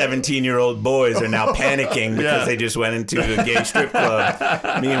like 17-year-old boys are now panicking because they just went into a gay strip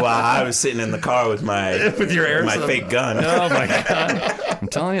club. Meanwhile, I was sitting in the car with my my fake gun. Oh my god! I'm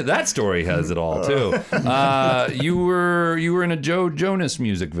telling you, that story has it all too. You were in a Joe Jonas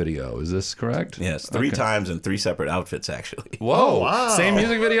music video. Is this correct? Yes, three times in three separate outfits, actually. Whoa! wow. Same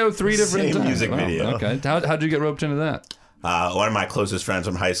music video, three different Same times. music video. Okay. How'd you get roped into that? One of my closest friends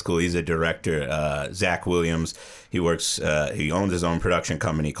from high school, he's a director, Zach Williams. He owns his own production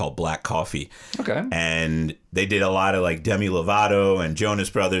company called Black Coffee. Okay. And they did a lot of like Demi Lovato and Jonas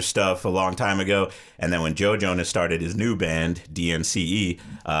Brothers stuff a long time ago. And then when Joe Jonas started his new band, DNCE,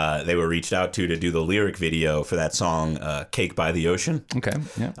 they were reached out to do the lyric video for that song, Cake by the Ocean. Okay.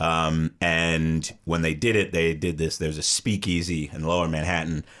 Yeah. And when they did it, they did this. There's a speakeasy in Lower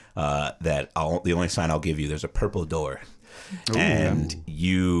Manhattan the only sign I'll give you, there's a purple door. Ooh, and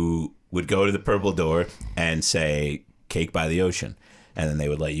you would go to the purple door and say Cake by the Ocean, and then they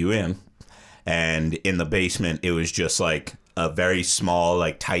would let you in. And in the basement, it was just like a very small,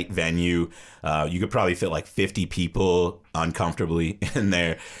 like tight venue. You could probably fit like 50 people uncomfortably in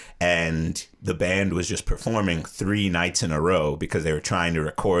there. And the band was just performing 3 nights in a row because they were trying to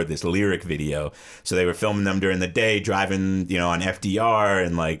record this lyric video. So they were filming them during the day, driving, on FDR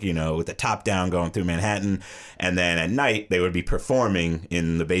and with the top down going through Manhattan. And then at night they would be performing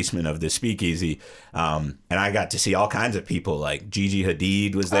in the basement of the speakeasy. And I got to see all kinds of people, like Gigi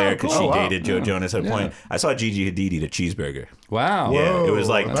Hadid was there because she dated Joe Jonas at a point. I saw Gigi Hadid eat a cheeseburger. Wow. Yeah, Whoa, it was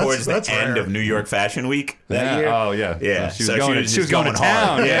like towards the end rare. of New York Fashion Week that year. Oh, yeah. Yeah. So she was going to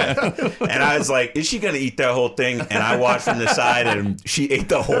town. Hard. Yeah. And I was like, is she going to eat that whole thing? And I watched from the side and she ate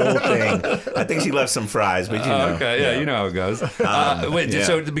the whole thing. I think she left some fries, but Okay, yeah, you know how it goes.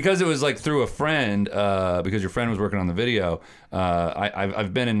 So because it was like through a friend, because your friend was working on the video,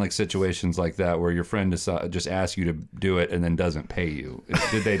 I've been in like situations like that where your friend just asks you to do it and then doesn't pay you.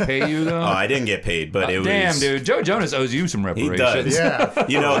 Did they pay you though? Oh, I didn't get paid, but it was... Damn, dude. Joe Jonas owes you some reparations. He does.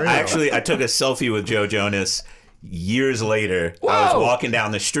 Yeah. Actually, I took a selfie with Joe Jonas years later. Whoa. I was walking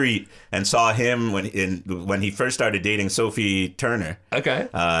down the street and saw him when he first started dating Sophie Turner. Okay.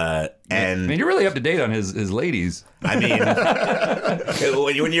 And you're really up to date on his ladies. I mean,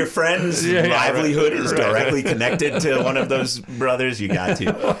 when your friend's livelihood is directly connected to one of those brothers, you got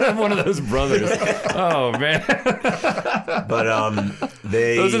to. One of those brothers. Oh man. But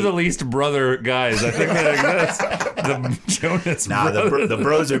those are the least brother guys I think that exist. The Jonas brothers. the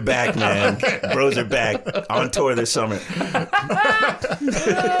bros are back, man. Bros are back on tour this summer. Oh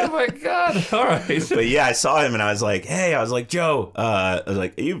my god. All right. But yeah, I saw him and I was like, hey, Joe. I was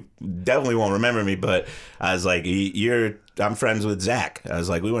like, you definitely won't remember me, but I was like, I'm friends with Zach. I was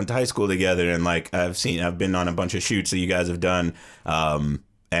like, we went to high school together, and like I've been on a bunch of shoots that you guys have done.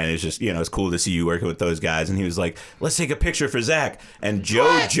 And it's just, it's cool to see you working with those guys. And he was like, let's take a picture for Zach. And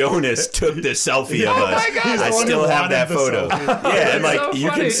Joe Jonas took the selfie of us. my God. I still have that photo. Yeah, and like so you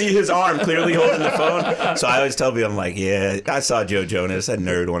funny. can see his arm clearly holding the phone. So I always tell people, I'm like, yeah, I saw Joe Jonas. That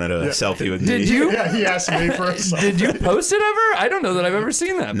nerd wanted a selfie with me. Did you? Yeah, he asked me for a selfie. Did you post it ever? I don't know that I've ever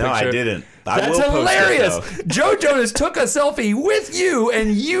seen that No, picture. I didn't. That's I will hilarious. Post it, Joe Jonas took a selfie with you,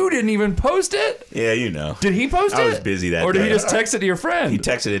 and you didn't even post it? yeah, you know. Did he post it? I was busy that Or did day. he just text it to your friend? He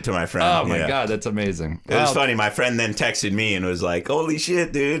texted it to my friend. Oh my yeah. god, that's amazing. It was funny. My friend then texted me and was like, holy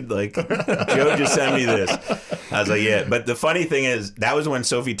shit, dude. Like, Joe just sent me this. I was like, yeah. But the funny thing is, that was when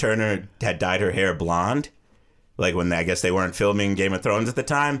Sophie Turner had dyed her hair blonde. Like, when I guess they weren't filming Game of Thrones at the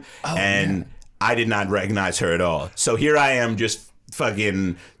time. Oh, and I did not recognize her at all. So here I am just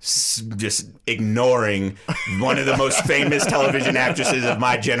ignoring one of the most famous television actresses of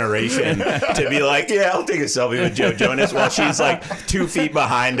my generation to be like, yeah, I'll take a selfie with Joe Jonas while she's like 2 feet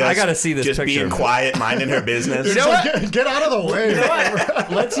behind us. I gotta see this just picture. being quiet, minding her business. He's like, get out of the way. You know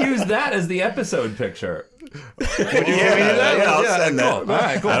what? Let's use that as the episode picture. Would you give me that? Yeah, I'll send that. Cool. All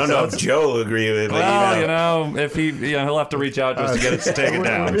right, cool. I don't know if Joe will agree with it. Well, if he'll have to reach out just to get it to take it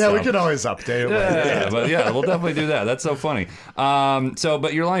down. Yeah, so. we can always update it. Yeah, but yeah, we'll definitely do that. That's so funny.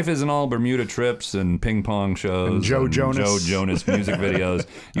 But your life isn't all Bermuda trips and ping pong shows, And Joe Jonas music videos.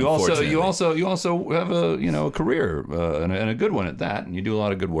 You also have a career and a good one at that, and you do a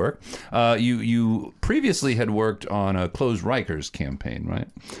lot of good work. You previously had worked on a Close Rikers campaign, right?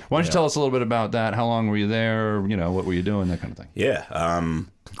 Why don't you tell us a little bit about that? How long were you there? What were you doing? That kind of thing. Yeah.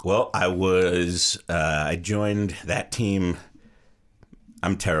 Well, I joined that team.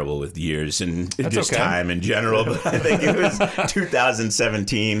 I'm terrible with years and just okay. time in general, but I think it was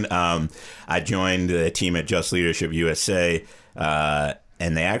 2017. I joined the team at Just Leadership USA, and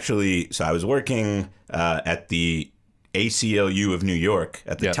they actually. So I was working at the ACLU of New York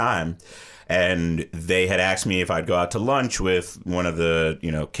at the time. And they had asked me if I'd go out to lunch with one of the,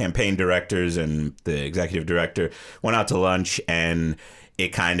 campaign directors and the executive director. Went out to lunch, and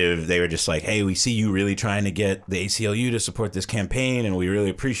they were just like, hey, we see you really trying to get the ACLU to support this campaign, and we really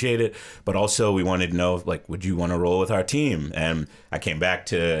appreciate it. But also we wanted to know, like, would you want to roll with our team? And I came back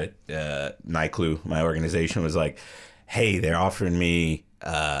to NYCLU, my organization, was like, hey, they're offering me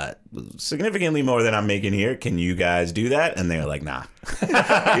significantly more than I'm making here. Can you guys do that? And they were like, nah.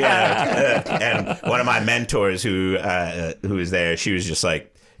 And one of my mentors who was there, she was just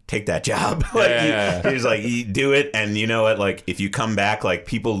like, take that job. He was like, you do it. And you know what? Like, if you come back, like,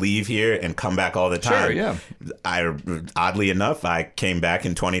 people leave here and come back all the time. Sure, yeah. Oddly enough, I came back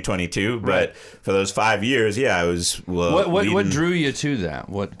in 2022, Right. but for those 5 years, I was, What drew you to that?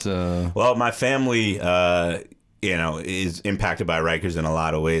 Well, my family, is impacted by Rikers in a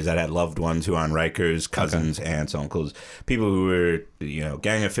lot of ways. I had loved ones who are on Rikers, cousins, aunts, uncles, people who were,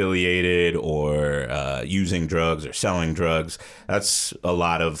 gang affiliated or using drugs or selling drugs. That's a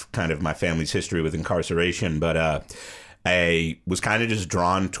lot of kind of my family's history with incarceration. But I was kind of just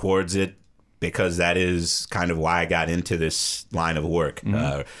drawn towards it because that is kind of why I got into this line of work,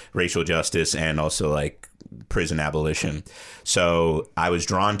 racial justice and also like prison abolition. So I was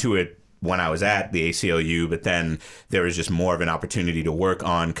drawn to it when I was at the ACLU, but then there was just more of an opportunity to work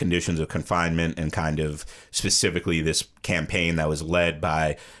on conditions of confinement and kind of specifically this campaign that was led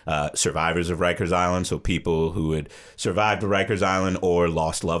by survivors of Rikers Island, so people who had survived Rikers Island or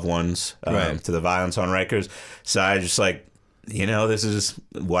lost loved ones to the violence on Rikers. So I just like, this is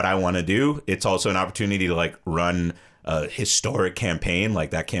what I want to do. It's also an opportunity to like run a historic campaign. Like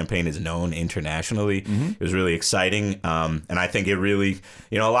that campaign is known internationally. It was really exciting. And I think it really,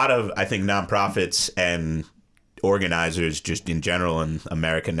 a lot of, I think nonprofits and organizers just in general in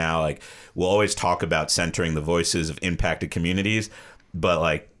America now, like will always talk about centering the voices of impacted communities. But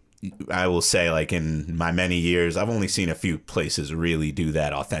like, I will say like in my many years, I've only seen a few places really do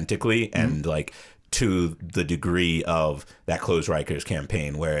that authentically. And like to the degree of that Close Rikers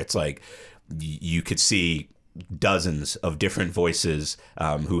campaign, where it's like, you could see dozens of different voices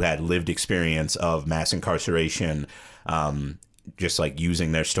who had lived experience of mass incarceration, just like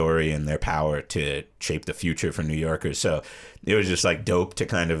using their story and their power to shape the future for New Yorkers. So it was just like dope to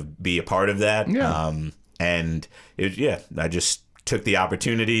kind of be a part of that. And I just took the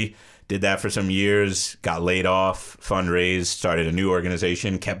opportunity, did that for some years, got laid off, fundraised, started a new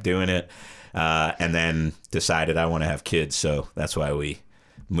organization, kept doing it, and then decided I want to have kids. So that's why we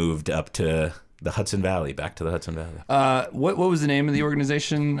moved up to the Hudson Valley, back to the Hudson Valley. What was the name of the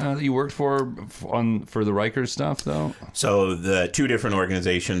organization that you worked for the Rikers stuff, though? So the two different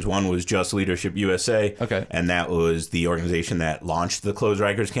organizations. One was Just Leadership USA, and that was the organization that launched the Close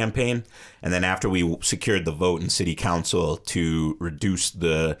Rikers campaign. And then after we secured the vote in City Council to reduce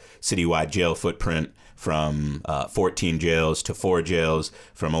the citywide jail footprint from 14 jails to 4 jails,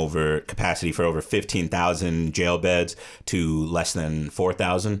 from over capacity for over 15,000 jail beds to less than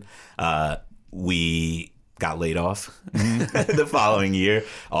 4,000, we got laid off the following year,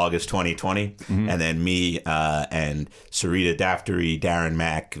 August 2020. And then me and Sarita Daftari, Darren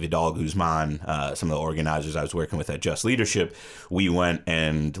Mack, Vidal Guzman, some of the organizers I was working with at Just Leadership, we went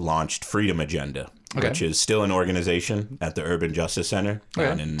and launched Freedom Agenda, which is still an organization at the Urban Justice Center. So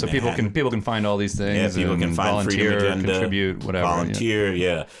Manhattan. people can find all these things. Yeah, people can find Freedom Agenda, contribute, whatever.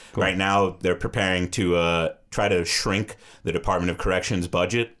 Volunteer, Cool. Right now, they're preparing to try to shrink the Department of Corrections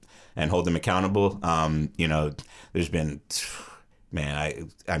budget and hold them accountable. There's been,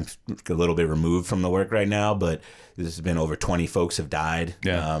 I'm a little bit removed from the work right now, but there's been over 20 folks have died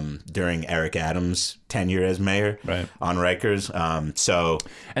during Eric Adams' tenure as mayor on Rikers.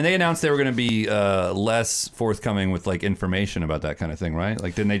 And they announced they were going to be less forthcoming with like information about that kind of thing, right?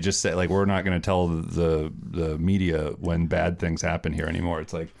 Like, didn't they just say like, we're not going to tell the media when bad things happen here anymore?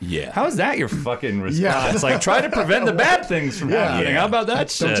 It's like, how is that your fucking response? Like, try to prevent the bad things from happening. How about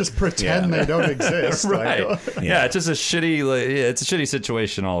that shit? Don't just pretend they don't exist. Right. It's just a shitty, it's a shitty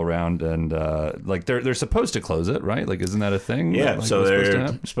situation all around. And like they're supposed to close it, right? Like, isn't that a thing? Yeah, like, so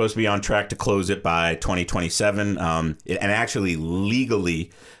they're supposed to be on track to close it by 2027. And actually,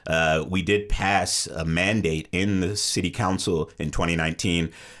 legally, we did pass a mandate in the city council in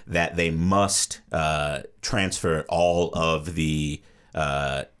 2019 that they must transfer all of the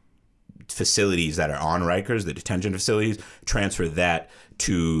facilities that are on Rikers, the detention facilities, transfer that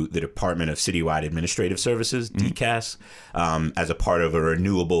to the Department of Citywide Administrative Services, DCAS, as a part of a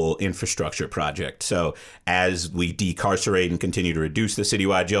renewable infrastructure project. So as we decarcerate and continue to reduce the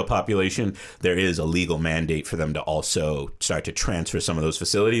citywide jail population, there is a legal mandate for them to also start to transfer some of those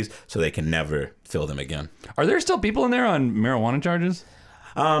facilities so they can never fill them again. Are there still people in there on marijuana charges?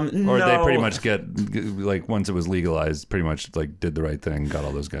 Or they pretty much get, like, once it was legalized, pretty much like did the right thing, got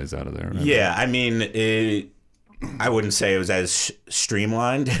all those guys out of there. Right? Yeah, I mean, I wouldn't say it was as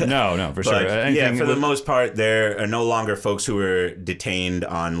streamlined. No, for sure. For the most part, there are no longer folks who are detained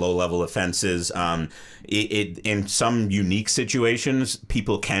on low-level offenses. In some unique situations,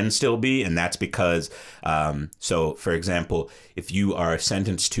 people can still be, and that's because, so for example, if you are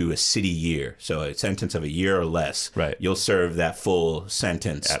sentenced to a city year, so a sentence of a year or less, you'll serve that full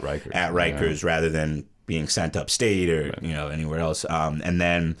sentence at Rikers, rather than being sent upstate or anywhere else. And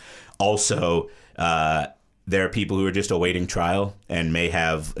then also, there are people who are just awaiting trial and may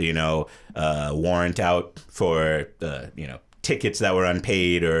have, a warrant out for, tickets that were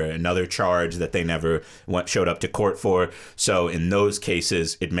unpaid or another charge that they never showed up to court for. So in those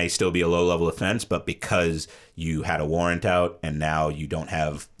cases, it may still be a low-level offense, but because you had a warrant out and now you don't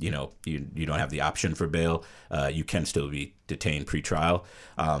have, you don't have the option for bail, you can still be detained pre-trial.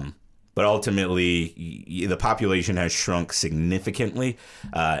 But ultimately, the population has shrunk significantly.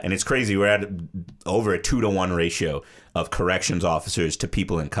 And it's crazy. We're at over a 2-to-1 ratio of corrections officers to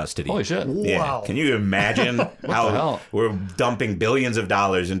people in custody. Holy shit. Yeah. Wow. Can you imagine how hell? we're dumping billions of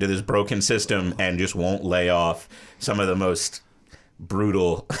dollars into this broken system and just won't lay off some of the most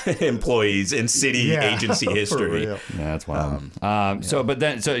brutal employees in city agency for history. real. Yeah, that's wild.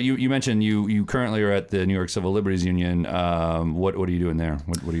 So you mentioned you currently are at the New York Civil Liberties Union. What are you doing there?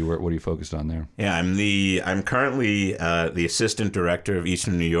 What are you focused on there? Yeah, I'm currently the assistant director of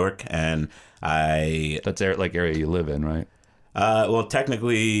Eastern New York, and That's area you live in, right? Well,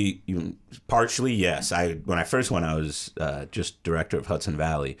 technically, partially, yes. When I first went, I was just director of Hudson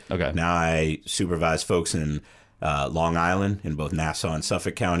Valley. Okay. Now I supervise folks in Long Island, in both Nassau and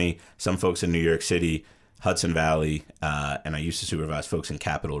Suffolk County, some folks in New York City, Hudson Valley, and I used to supervise folks in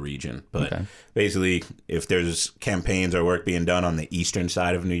Capital Region. But basically, if there's campaigns or work being done on the eastern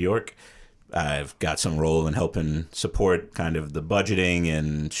side of New York, I've got some role in helping support kind of the budgeting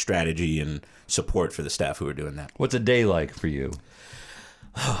and strategy and support for the staff who are doing that. What's a day like for you?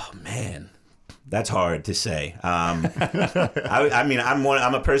 Oh, man. That's hard to say. I mean,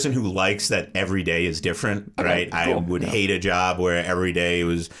 I'm a person who likes that every day is different, right? Cool. I would hate a job where every day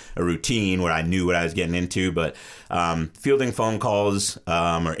was a routine where I knew what I was getting into. But fielding phone calls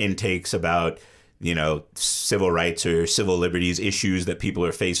or intakes about, civil rights or civil liberties issues that people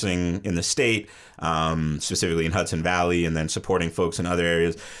are facing in the state, specifically in Hudson Valley, and then supporting folks in other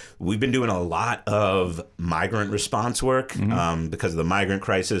areas. We've been doing a lot of migrant response work because of the migrant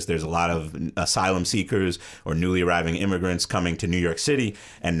crisis. There's a lot of asylum seekers or newly arriving immigrants coming to New York City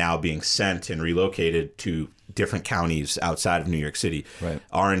and now being sent and relocated to different counties outside of New York City. Right.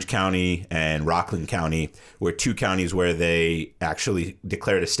 Orange County and Rockland County were two counties where they actually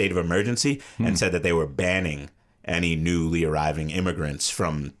declared a state of emergency and said that they were banning any newly arriving immigrants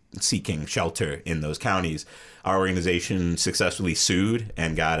from seeking shelter in those counties. Our organization successfully sued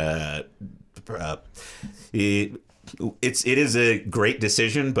and got it is a great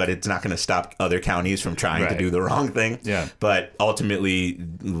decision, but it's not going to stop other counties from trying to do the wrong thing. Yeah. But ultimately,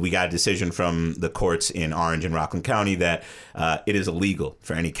 we got a decision from the courts in Orange and Rockland County that it is illegal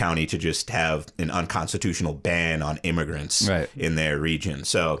for any county to just have an unconstitutional ban on immigrants in their region.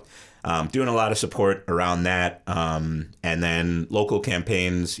 So doing a lot of support around that. And then local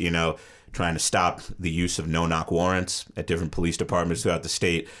campaigns, trying to stop the use of no-knock warrants at different police departments throughout the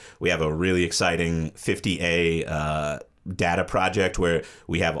state. We have a really exciting 50A data project where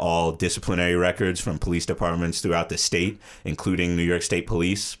we have all disciplinary records from police departments throughout the state, including New York State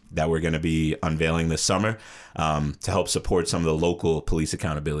Police, that we're going to be unveiling this summer to help support some of the local police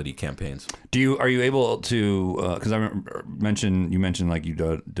accountability campaigns. Are you able to? Because you mentioned like you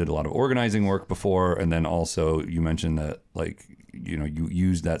did a lot of organizing work before, and then also you mentioned that you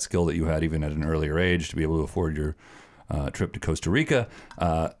used that skill that you had even at an earlier age to be able to afford your trip to Costa Rica.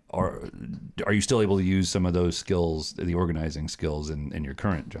 Are you still able to use some of those skills, the organizing skills, in your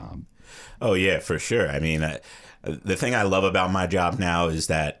current job? Oh, yeah, for sure. I mean, the thing I love about my job now is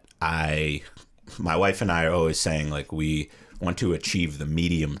that my wife and I are always saying, we want to achieve the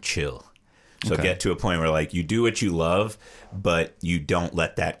medium chill. So get to a point where you do what you love, but you don't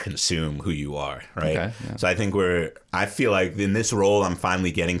let that consume who you are, right? Okay, yeah. So I feel like in this role, I'm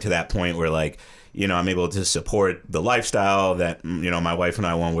finally getting to that point where I'm able to support the lifestyle that, my wife and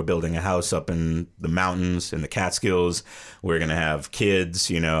I want. We're building a house up in the mountains in the Catskills. We're going to have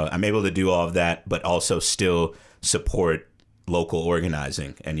kids, I'm able to do all of that, but also still support local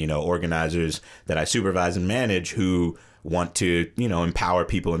organizing and, organizers that I supervise and manage who want to, empower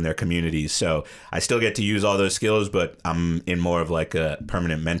people in their communities. So I still get to use all those skills, but I'm in more of a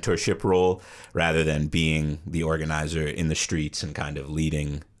permanent mentorship role rather than being the organizer in the streets and kind of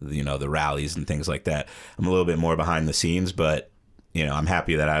leading, the rallies and things like that. I'm a little bit more behind the scenes, but, I'm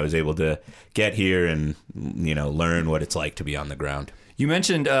happy that I was able to get here and, learn what it's like to be on the ground. You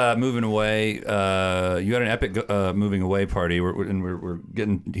mentioned moving away. You had an epic moving away party. We're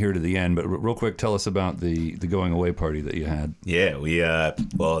getting here to the end, but real quick, tell us about the going away party that you had. Yeah, we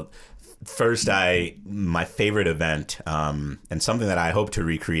first my favorite event and something that I hope to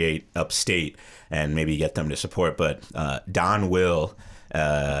recreate upstate and maybe get them to support. But Don Will,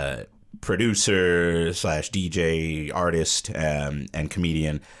 producer / DJ, artist, and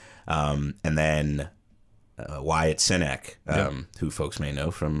comedian, and then Wyatt Cenac, who folks may know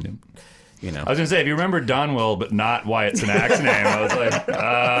from, I was going to say, if you remember Donwell, but not Wyatt Cenac's name, I was like,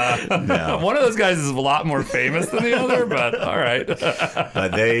 no. One of those guys is a lot more famous than the other, but all right.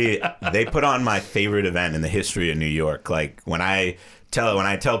 But they put on my favorite event in the history of New York. When I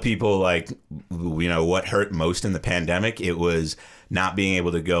I tell people like, you know, what hurt most in the pandemic, it was not being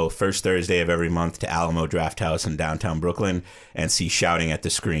able to go first Thursday of every month to Alamo Drafthouse in downtown Brooklyn and see Shouting at the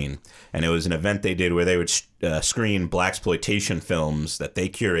Screen. And it was an event they did where they would screen blaxploitation films that they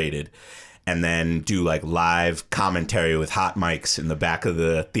curated and then do like live commentary with hot mics in the back of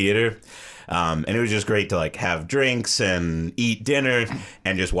the theater. And it was just great to like have drinks and eat dinner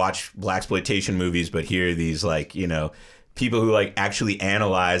and just watch blaxploitation movies, but hear these like, you know, people who like actually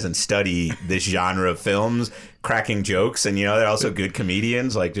analyze and study this genre of films cracking jokes, and you know they're also good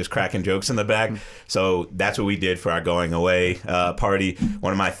comedians, like just cracking jokes in the back. So that's what we did for our going away party.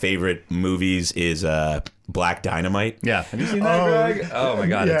 One of my favorite movies is Black Dynamite. Yeah, have you seen that, Greg? Oh my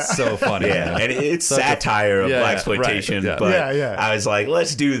god, it's so funny. Yeah, and it's satire of blaxploitation. Right, but I was like,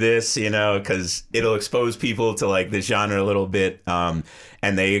 let's do this, you know, because it'll expose people to like this genre a little bit.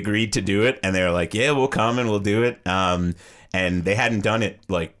 And they agreed to do it, and they were like, yeah, we'll come and we'll do it. And they hadn't done it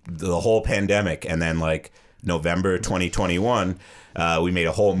like the whole pandemic, and then like November 2021, we made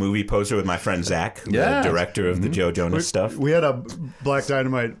a whole movie poster with my friend Zach, the director of the Joe Jonas stuff. We had a Black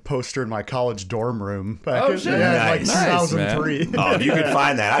Dynamite poster in my college dorm room back in shit. like Nice. 2003. Oh, if you could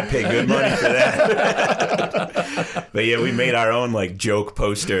find that, I'd pay good money for that. But yeah, we made our own like joke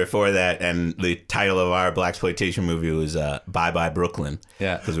poster for that, and the title of our blaxploitation movie was "Bye Bye Brooklyn."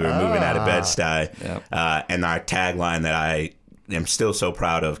 Yeah, because we were moving out of Bed-Stuy. And our tagline that I am still so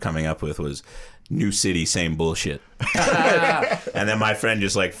proud of coming up with was "New city, same bullshit." And then my friend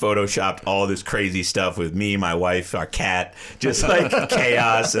just like photoshopped all this crazy stuff with me, my wife, our cat, just like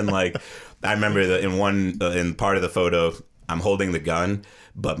chaos. And like I remember that in part of the photo, I'm holding the gun,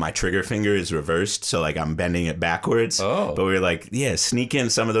 but my trigger finger is reversed, so like I'm bending it backwards. But we were like, yeah, sneak in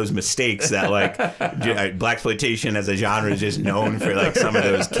some of those mistakes that like blaxploitation as a genre is just known for, like some of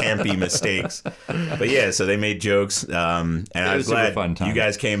those campy mistakes. But yeah, so they made jokes, and I was glad you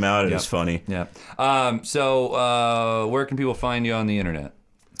guys came out. It was funny. Yeah. So where can people find you on the internet?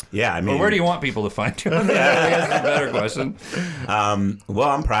 Yeah, I mean, or where do you want people to find you? I guess that's a better question. Well,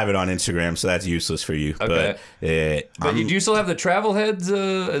 I'm private on Instagram, so that's useless for you. Okay. But do you still have the Travel Heads?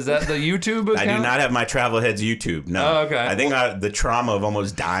 Is that the YouTube account? I do not have my Travel Heads YouTube. No. Oh, okay. I think the trauma of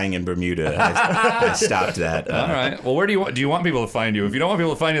almost dying in Bermuda, I stopped that. All right. Well, where do you want people to find you? If you don't want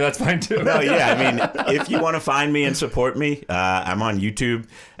people to find you, that's fine too. No, yeah. I mean, if you want to find me and support me, I'm on YouTube,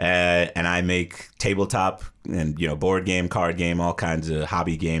 and I make tabletop and board game, card game, all kinds of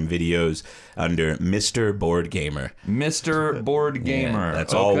hobby game videos under Mr. Board Gamer. Mr. Board Gamer. Yeah,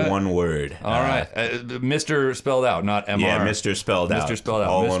 that's all one word. All right. Mr. spelled out, not MR. Yeah, Mr. spelled out. Mr. spelled out.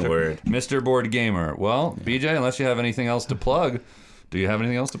 All one word. Mr. Board Gamer. Well, BJ, unless you have anything else to plug, do you have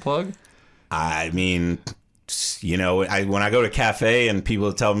anything else to plug? I mean, when I go to cafe and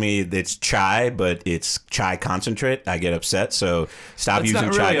people tell me it's chai, but it's chai concentrate, I get upset. So stop using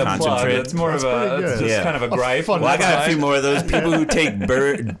chai concentrate. It's more of kind of a gripe. Well, I got a few more of those people who take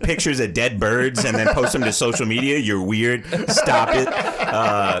pictures of dead birds and then post them to social media. You're weird. Stop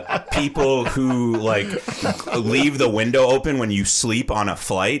it. People who leave the window open when you sleep on a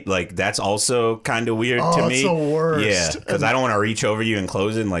flight, that's also kind of weird to me. It's the worst. Yeah, because I don't want to reach over you and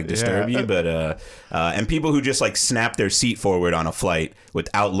close it and disturb you, but and people who just snap their seat forward on a flight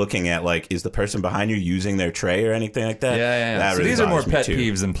without looking at is the person behind you using their tray or anything like that. Yeah. That so really these are more pet too.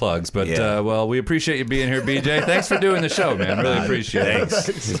 peeves than plugs, but well, we appreciate you being here, BJ. Thanks for doing the show, man. Really appreciate it. Thanks.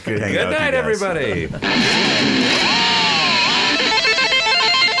 It's good hanging Good out with night, you guys. everybody.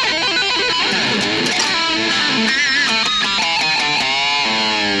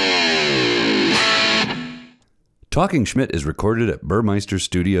 Talking Schmidt is recorded at Burmeister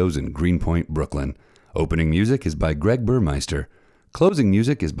Studios in Greenpoint, Brooklyn. Opening music is by Greg Burmeister. Closing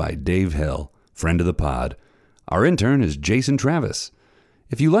music is by Dave Hill, friend of the pod. Our intern is Jason Travis.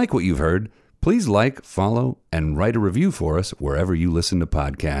 If you like what you've heard, please like, follow, and write a review for us wherever you listen to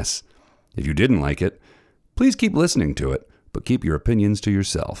podcasts. If you didn't like it, please keep listening to it, but keep your opinions to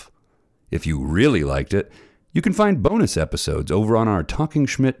yourself. If you really liked it, you can find bonus episodes over on our Talking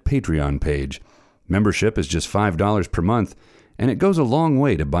Schmidt Patreon page. Membership is just $5 per month, and it goes a long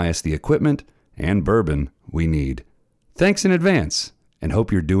way to buy us the equipment and bourbon we need. Thanks in advance, and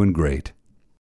hope you're doing great.